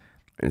this.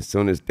 And as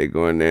soon as they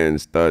go in there and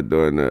start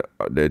doing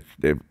their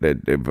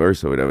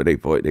verse or whatever, they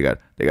got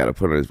to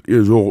put on his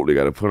ears old. They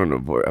got to put on the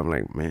voice. I'm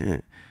like,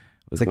 man,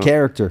 it's a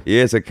character.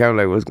 Yeah, it's a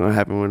character. Like, what's gonna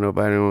happen when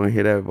nobody want to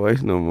hear that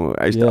voice no more?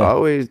 I used to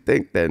always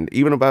think that,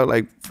 even about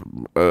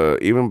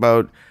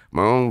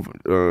my own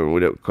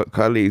with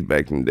colleagues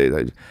back in the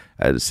days.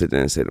 I had to sit there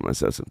and say to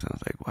myself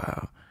sometimes, like,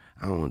 wow,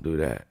 I don't want to do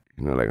that.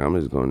 I'm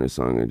just going this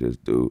song and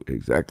just do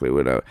exactly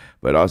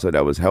but also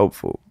that was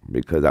helpful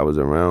because I was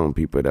around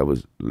people that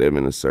was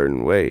living a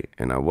certain way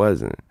and I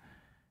wasn't.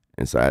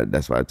 And so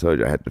that's why I told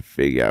you I had to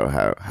figure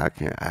out how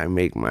can I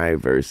make my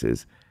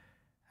verses,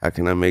 how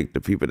can I make the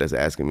people that's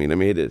asking me, let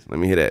me hear this, let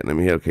me hear that, let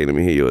me hear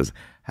yours,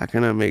 how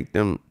can I make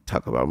them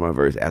talk about my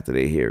verse after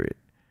they hear it?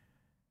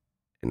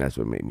 And that's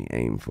what made me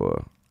aim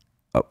for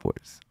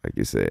upwards, like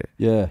you said.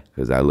 Yeah.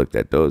 Because I looked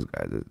at those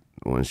guys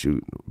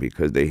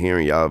because they're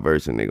hearing y'all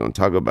verse and they're gonna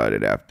talk about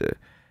it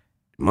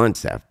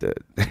months after.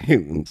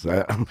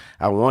 So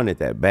I wanted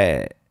that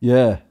bad.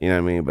 Yeah. You know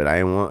what I mean? But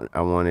I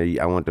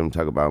want them to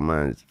talk about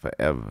mine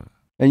forever.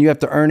 And you have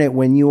to earn it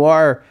when you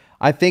are.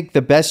 I think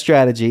the best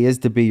strategy is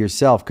to be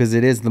yourself because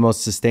it is the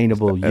most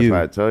sustainable. That's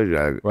why I told you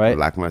I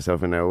lock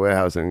myself in that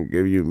warehouse and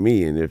give you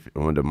me. And if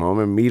on the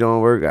moment me don't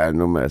work, I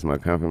know that's my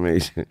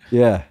confirmation.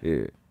 Yeah.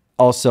 Yeah.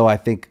 Also, I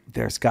think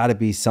there's got to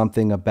be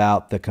something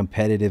about the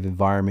competitive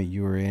environment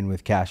you were in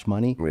with Cash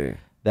Money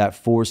that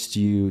forced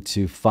you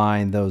to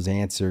find those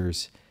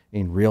answers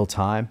in real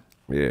time.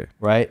 Yeah.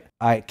 Right?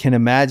 I can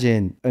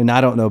imagine, and I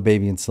don't know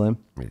Baby and Slim,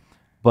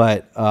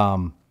 but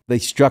they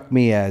struck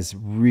me as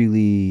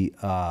really,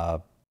 I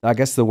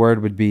guess the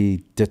word would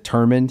be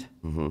determined,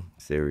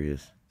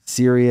 Serious,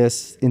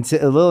 a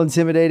little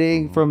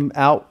intimidating from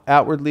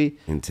outwardly,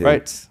 intense.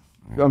 right?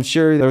 I'm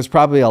sure there was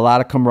probably a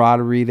lot of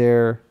camaraderie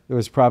there. It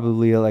was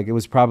probably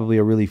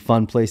a really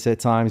fun place at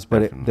times,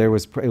 but it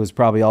was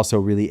probably also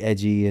really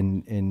edgy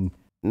and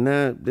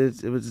No,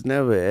 it was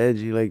never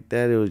edgy like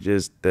that. It was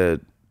just the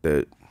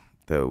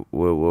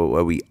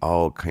where we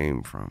all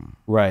came from,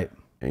 right.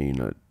 and you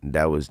know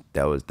that was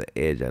the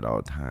edge at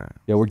all times.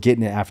 Yeah, we're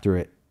getting it after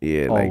it.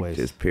 Yeah, always. like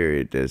just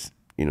period. Just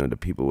you know the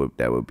people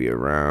that would be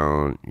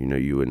around. You know,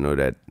 you would know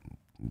that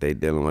they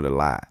dealing with a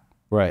lot,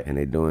 Right. and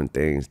they doing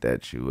things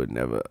that you would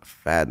never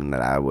fathom.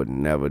 That I would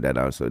never.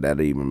 So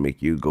that'll even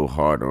make you go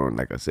hard on.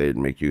 Like I said,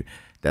 make you.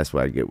 That's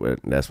why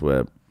that's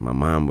where my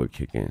mom would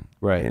kick in.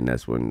 Right. And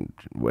that's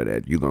where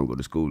that you're gonna go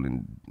to school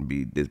and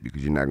be this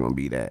because you're not gonna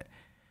be that.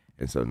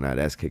 And so now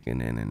that's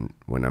kicking in, and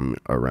when I'm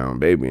around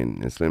Baby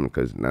and Slim,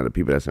 because now the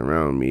people that's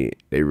around me,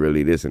 they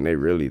really this and they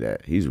really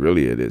that. He's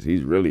really this.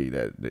 He's really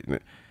that.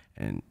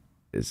 And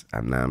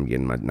I'm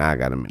getting now I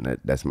gotta.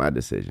 That's my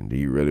decision. Do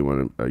you really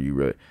want to? Are you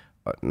really?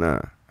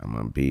 Nah, I'm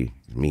gonna be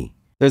me.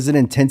 There's an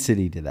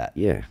intensity to that.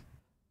 Yeah.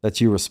 That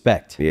you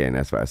respect. Yeah, and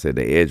that's why I said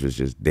the edge was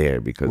just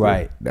there because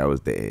that was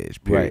the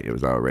edge, period. Right. It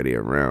was already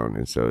around,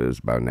 and so it was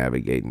about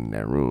navigating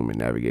that room and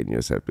navigating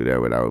yourself through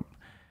that without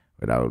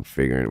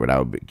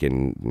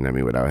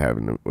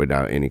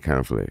without any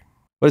conflict.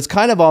 But it's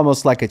kind of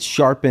almost like it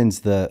sharpens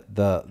the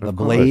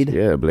blade.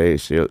 Yeah, blade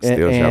still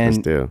sharpen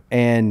still.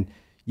 And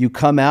you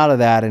come out of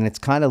that, and it's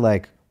kind of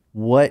like,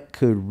 what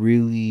could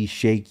really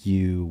shake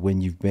you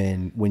when you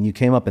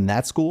came up in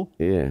that school?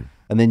 Yeah.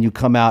 And then you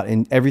come out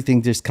and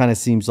everything just kind of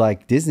seems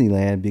like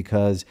Disneyland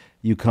because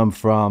you come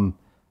from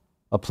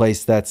a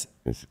place that's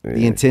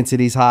the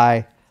intensity's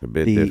high. It's a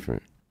bit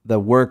different. The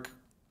work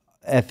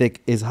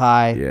ethic is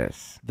high.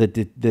 Yes. The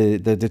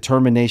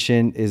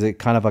determination is a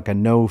kind of like a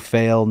no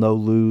fail, no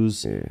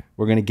lose. Yeah.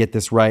 We're going to get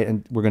this right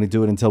and we're going to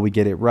do it until we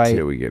get it right.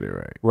 Until we get it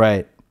right.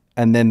 Right.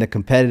 And then the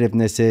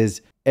competitiveness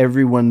is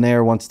everyone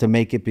there wants to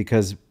make it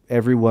because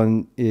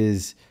everyone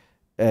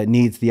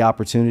needs the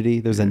opportunity.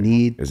 There's a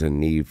need. There's a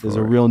need for it. There's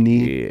a real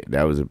need. Yeah,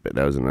 that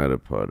was another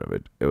part of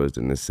it. It was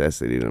the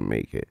necessity to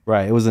make it.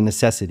 Right. It was a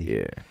necessity.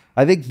 Yeah.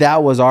 I think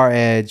that was our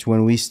edge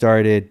when we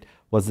started,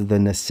 was the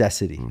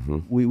necessity. Mm-hmm.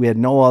 We had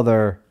no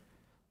other,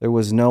 there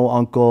was no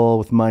uncle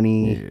with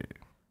money. Yeah.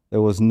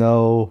 There was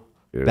no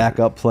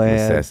backup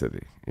plan.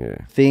 Necessity.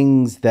 Yeah.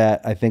 Things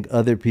that I think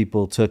other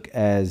people took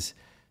as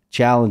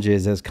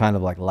challenges as kind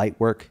of like light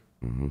work.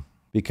 Mm-hmm.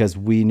 Because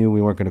we knew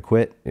we weren't going to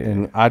quit. Yeah.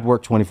 And I'd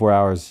work 24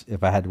 hours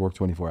if I had to work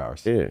 24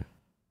 hours. Yeah. It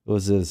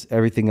was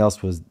everything else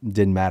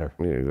didn't matter.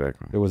 Yeah,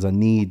 exactly. There was a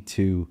need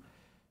to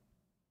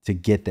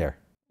get there.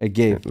 It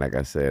gave. Like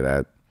I said,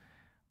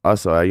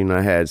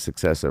 I had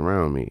success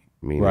around me.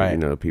 Meaning,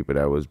 right. People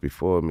that was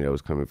before me that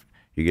was coming,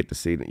 you get to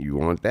see that you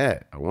want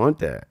that. I want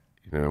that.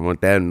 I want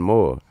that and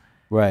more.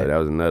 Right.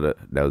 But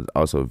that was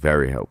also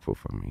very helpful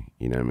for me.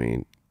 You know what I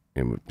mean?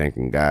 And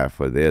thanking God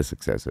for their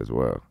success as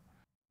well.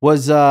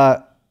 Was,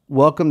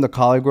 Welcome to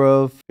Collie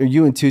Grove.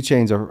 You and 2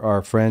 Chainz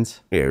are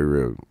friends? Yeah,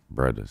 real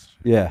brothers.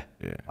 Yeah.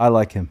 Yeah. I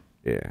like him.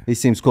 Yeah. He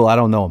seems cool. I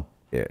don't know him.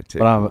 Yeah.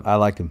 But I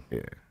like him.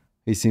 Yeah.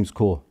 He seems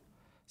cool.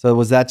 So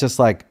was that just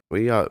like...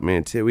 We have,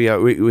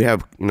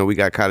 we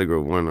got Collie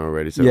Grove 1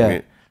 already. So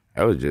yeah.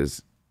 That was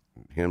just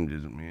me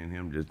and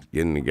him just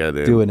getting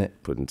together. Doing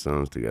it. Putting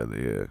songs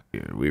together,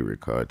 yeah. We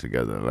record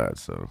together a lot,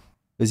 so...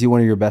 Is he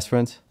one of your best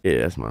friends?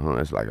 Yeah, that's my home.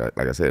 That's like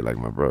I said, like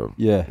my bro.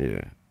 Yeah.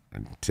 Yeah.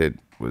 And Ted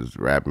was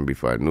rapping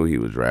before I knew he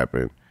was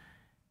rapping.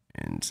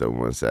 And so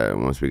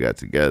once we got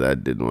together, I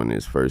did one of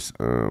his first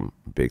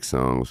big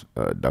songs,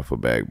 Duffel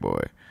Bag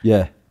Boy.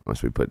 Yeah.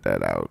 Once we put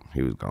that out,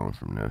 he was gone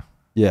from there.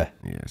 Yeah.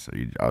 Yeah,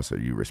 so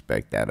you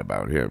respect that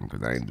about him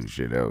because I ain't do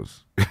shit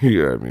else.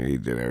 You know what I mean? He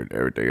did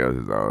everything else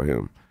is all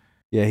him.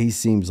 Yeah, he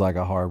seems like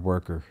a hard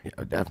worker.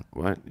 Yeah,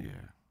 definitely. What? Yeah.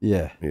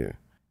 Yeah. Yeah.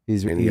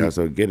 He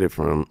also get it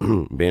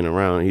from being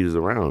around. He was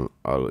around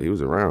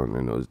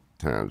in those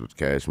times with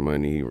Cash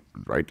Money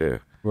right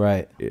there.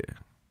 Right. Yeah.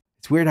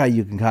 It's weird how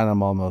you can kind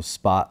of almost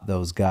spot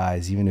those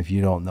guys, even if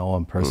you don't know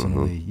them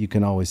personally. Mm-hmm. You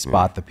can always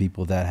spot the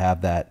people that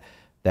have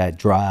that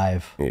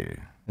drive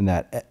and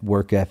that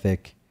work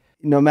ethic.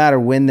 No matter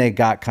when they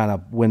got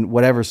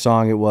whatever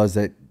song it was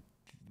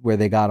where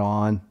they got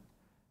on,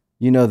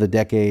 the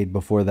decade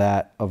before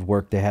that of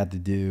work they had to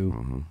do.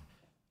 Mm-hmm.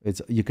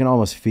 You can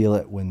almost feel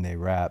it when they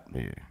rap.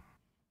 Yeah.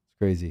 It's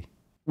crazy.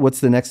 What's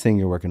the next thing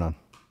you're working on?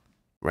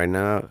 Right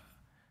now,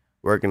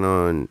 working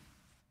on,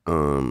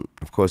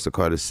 of course, the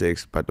Carter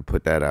 6, about to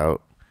put that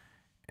out.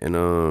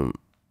 And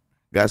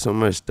got so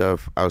much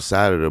stuff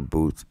outside of the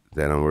booth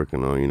that I'm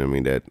working on,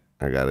 that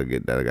I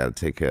gotta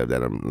take care of,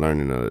 that I'm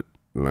learning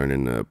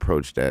to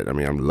approach that. I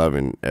mean, I'm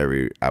loving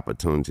every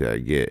opportunity I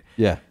get.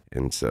 Yeah.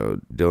 And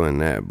so doing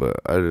that, but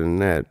other than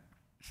that,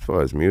 as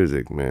far as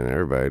music, man,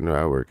 everybody know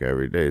I work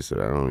every day, so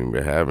I don't even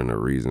be having a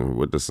reason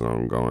with the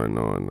song going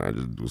on. I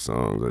just do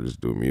songs, I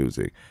just do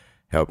music.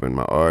 helping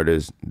my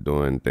artists,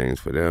 doing things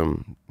for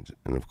them.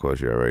 And of course,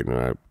 you already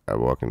know I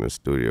walk in the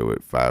studio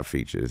with 5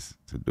 features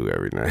to do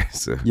every night.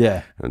 So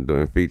Yeah. I'm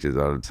doing features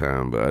all the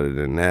time. But other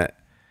than that,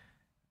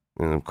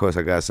 and of course,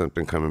 I got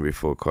something coming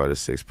before Carter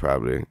 6,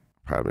 probably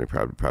 9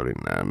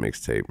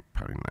 mixtape,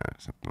 probably 9,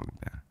 something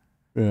like that.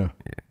 Yeah.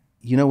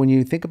 You know, when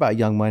you think about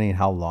Young Money and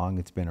how long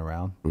it's been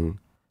around,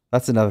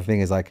 that's another thing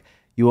is like,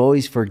 you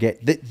always forget.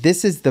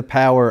 This is the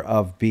power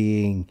of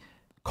being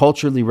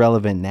culturally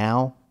relevant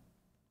now.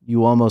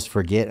 You almost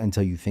forget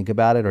until you think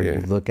about it or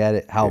you look at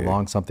it, how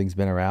long something's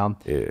been around.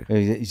 Yeah.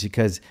 It's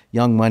because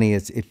Young Money,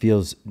 it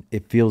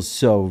feels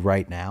so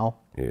right now.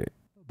 Yeah.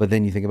 But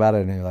then you think about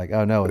it and you're like,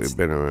 oh no, it's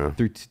been around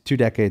through 2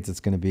 decades. It's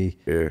going to be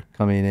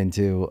coming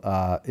into,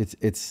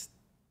 it's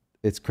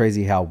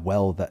crazy how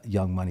well that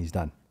Young Money's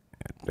done.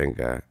 Thank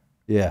God.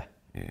 Yeah.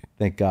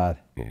 Thank God.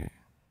 Yeah.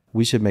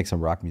 We should make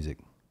some rock music.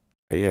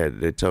 Yeah,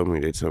 they told me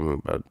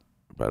about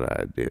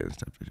the idea and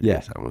stuff.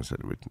 Yeah. I want to set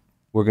it with.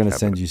 We're gonna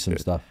send you some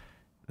stuff.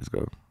 Let's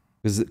go.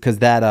 Because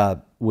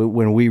that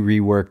when we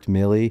reworked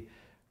Millie,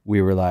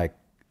 we were like,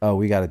 oh,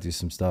 we got to do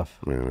some stuff.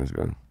 Man, let's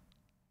go.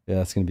 Yeah,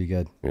 that's gonna be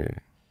good. Yeah.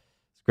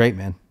 It's great,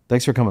 man.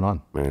 Thanks for coming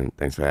on. Man,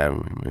 thanks for having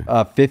me,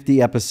 man.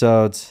 50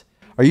 episodes.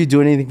 Are you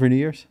doing anything for New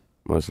Year's?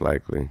 Most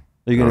likely.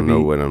 Are you I don't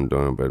know what I'm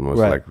doing, but most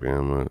likely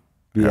I'm gonna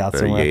be out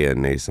somewhere. Yeah,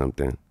 nay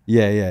something.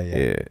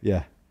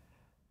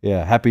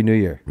 Yeah. Happy New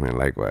Year. Man,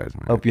 likewise,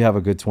 man. Hope you have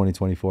a good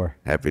 2024.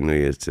 Happy New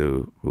Year's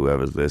to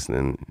whoever's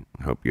listening.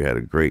 Hope you had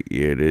a great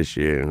year this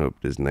year and hope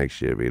this next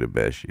year be the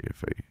best year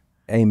for you.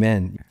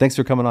 Amen. Thanks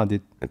for coming on,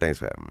 dude. And thanks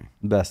for having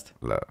me. Best.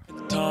 Love.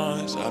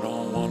 Times I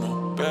don't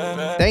wanna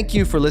Thank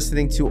you for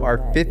listening to our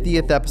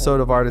 50th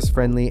episode of Artist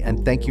Friendly,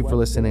 and thank you for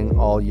listening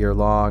all year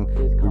long.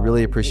 We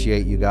really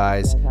appreciate you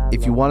guys.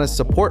 If you want to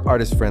support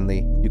Artist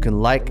Friendly, you can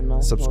like,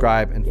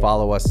 subscribe, and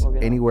follow us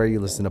anywhere you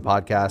listen to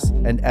podcasts.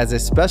 And as a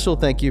special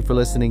thank you for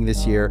listening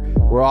this year,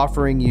 we're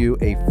offering you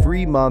a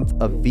free month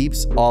of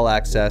Veeps All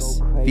Access.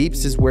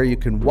 Veeps is where you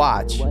can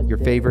watch your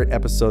favorite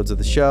episodes of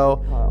the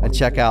show and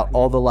check out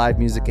all the live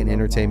music and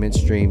entertainment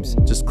streams.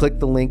 Just click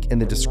the link in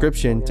the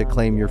description to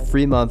claim your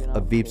free month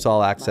of Veeps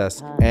All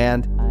Access,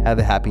 and have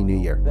a happy new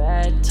year.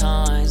 bad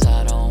times.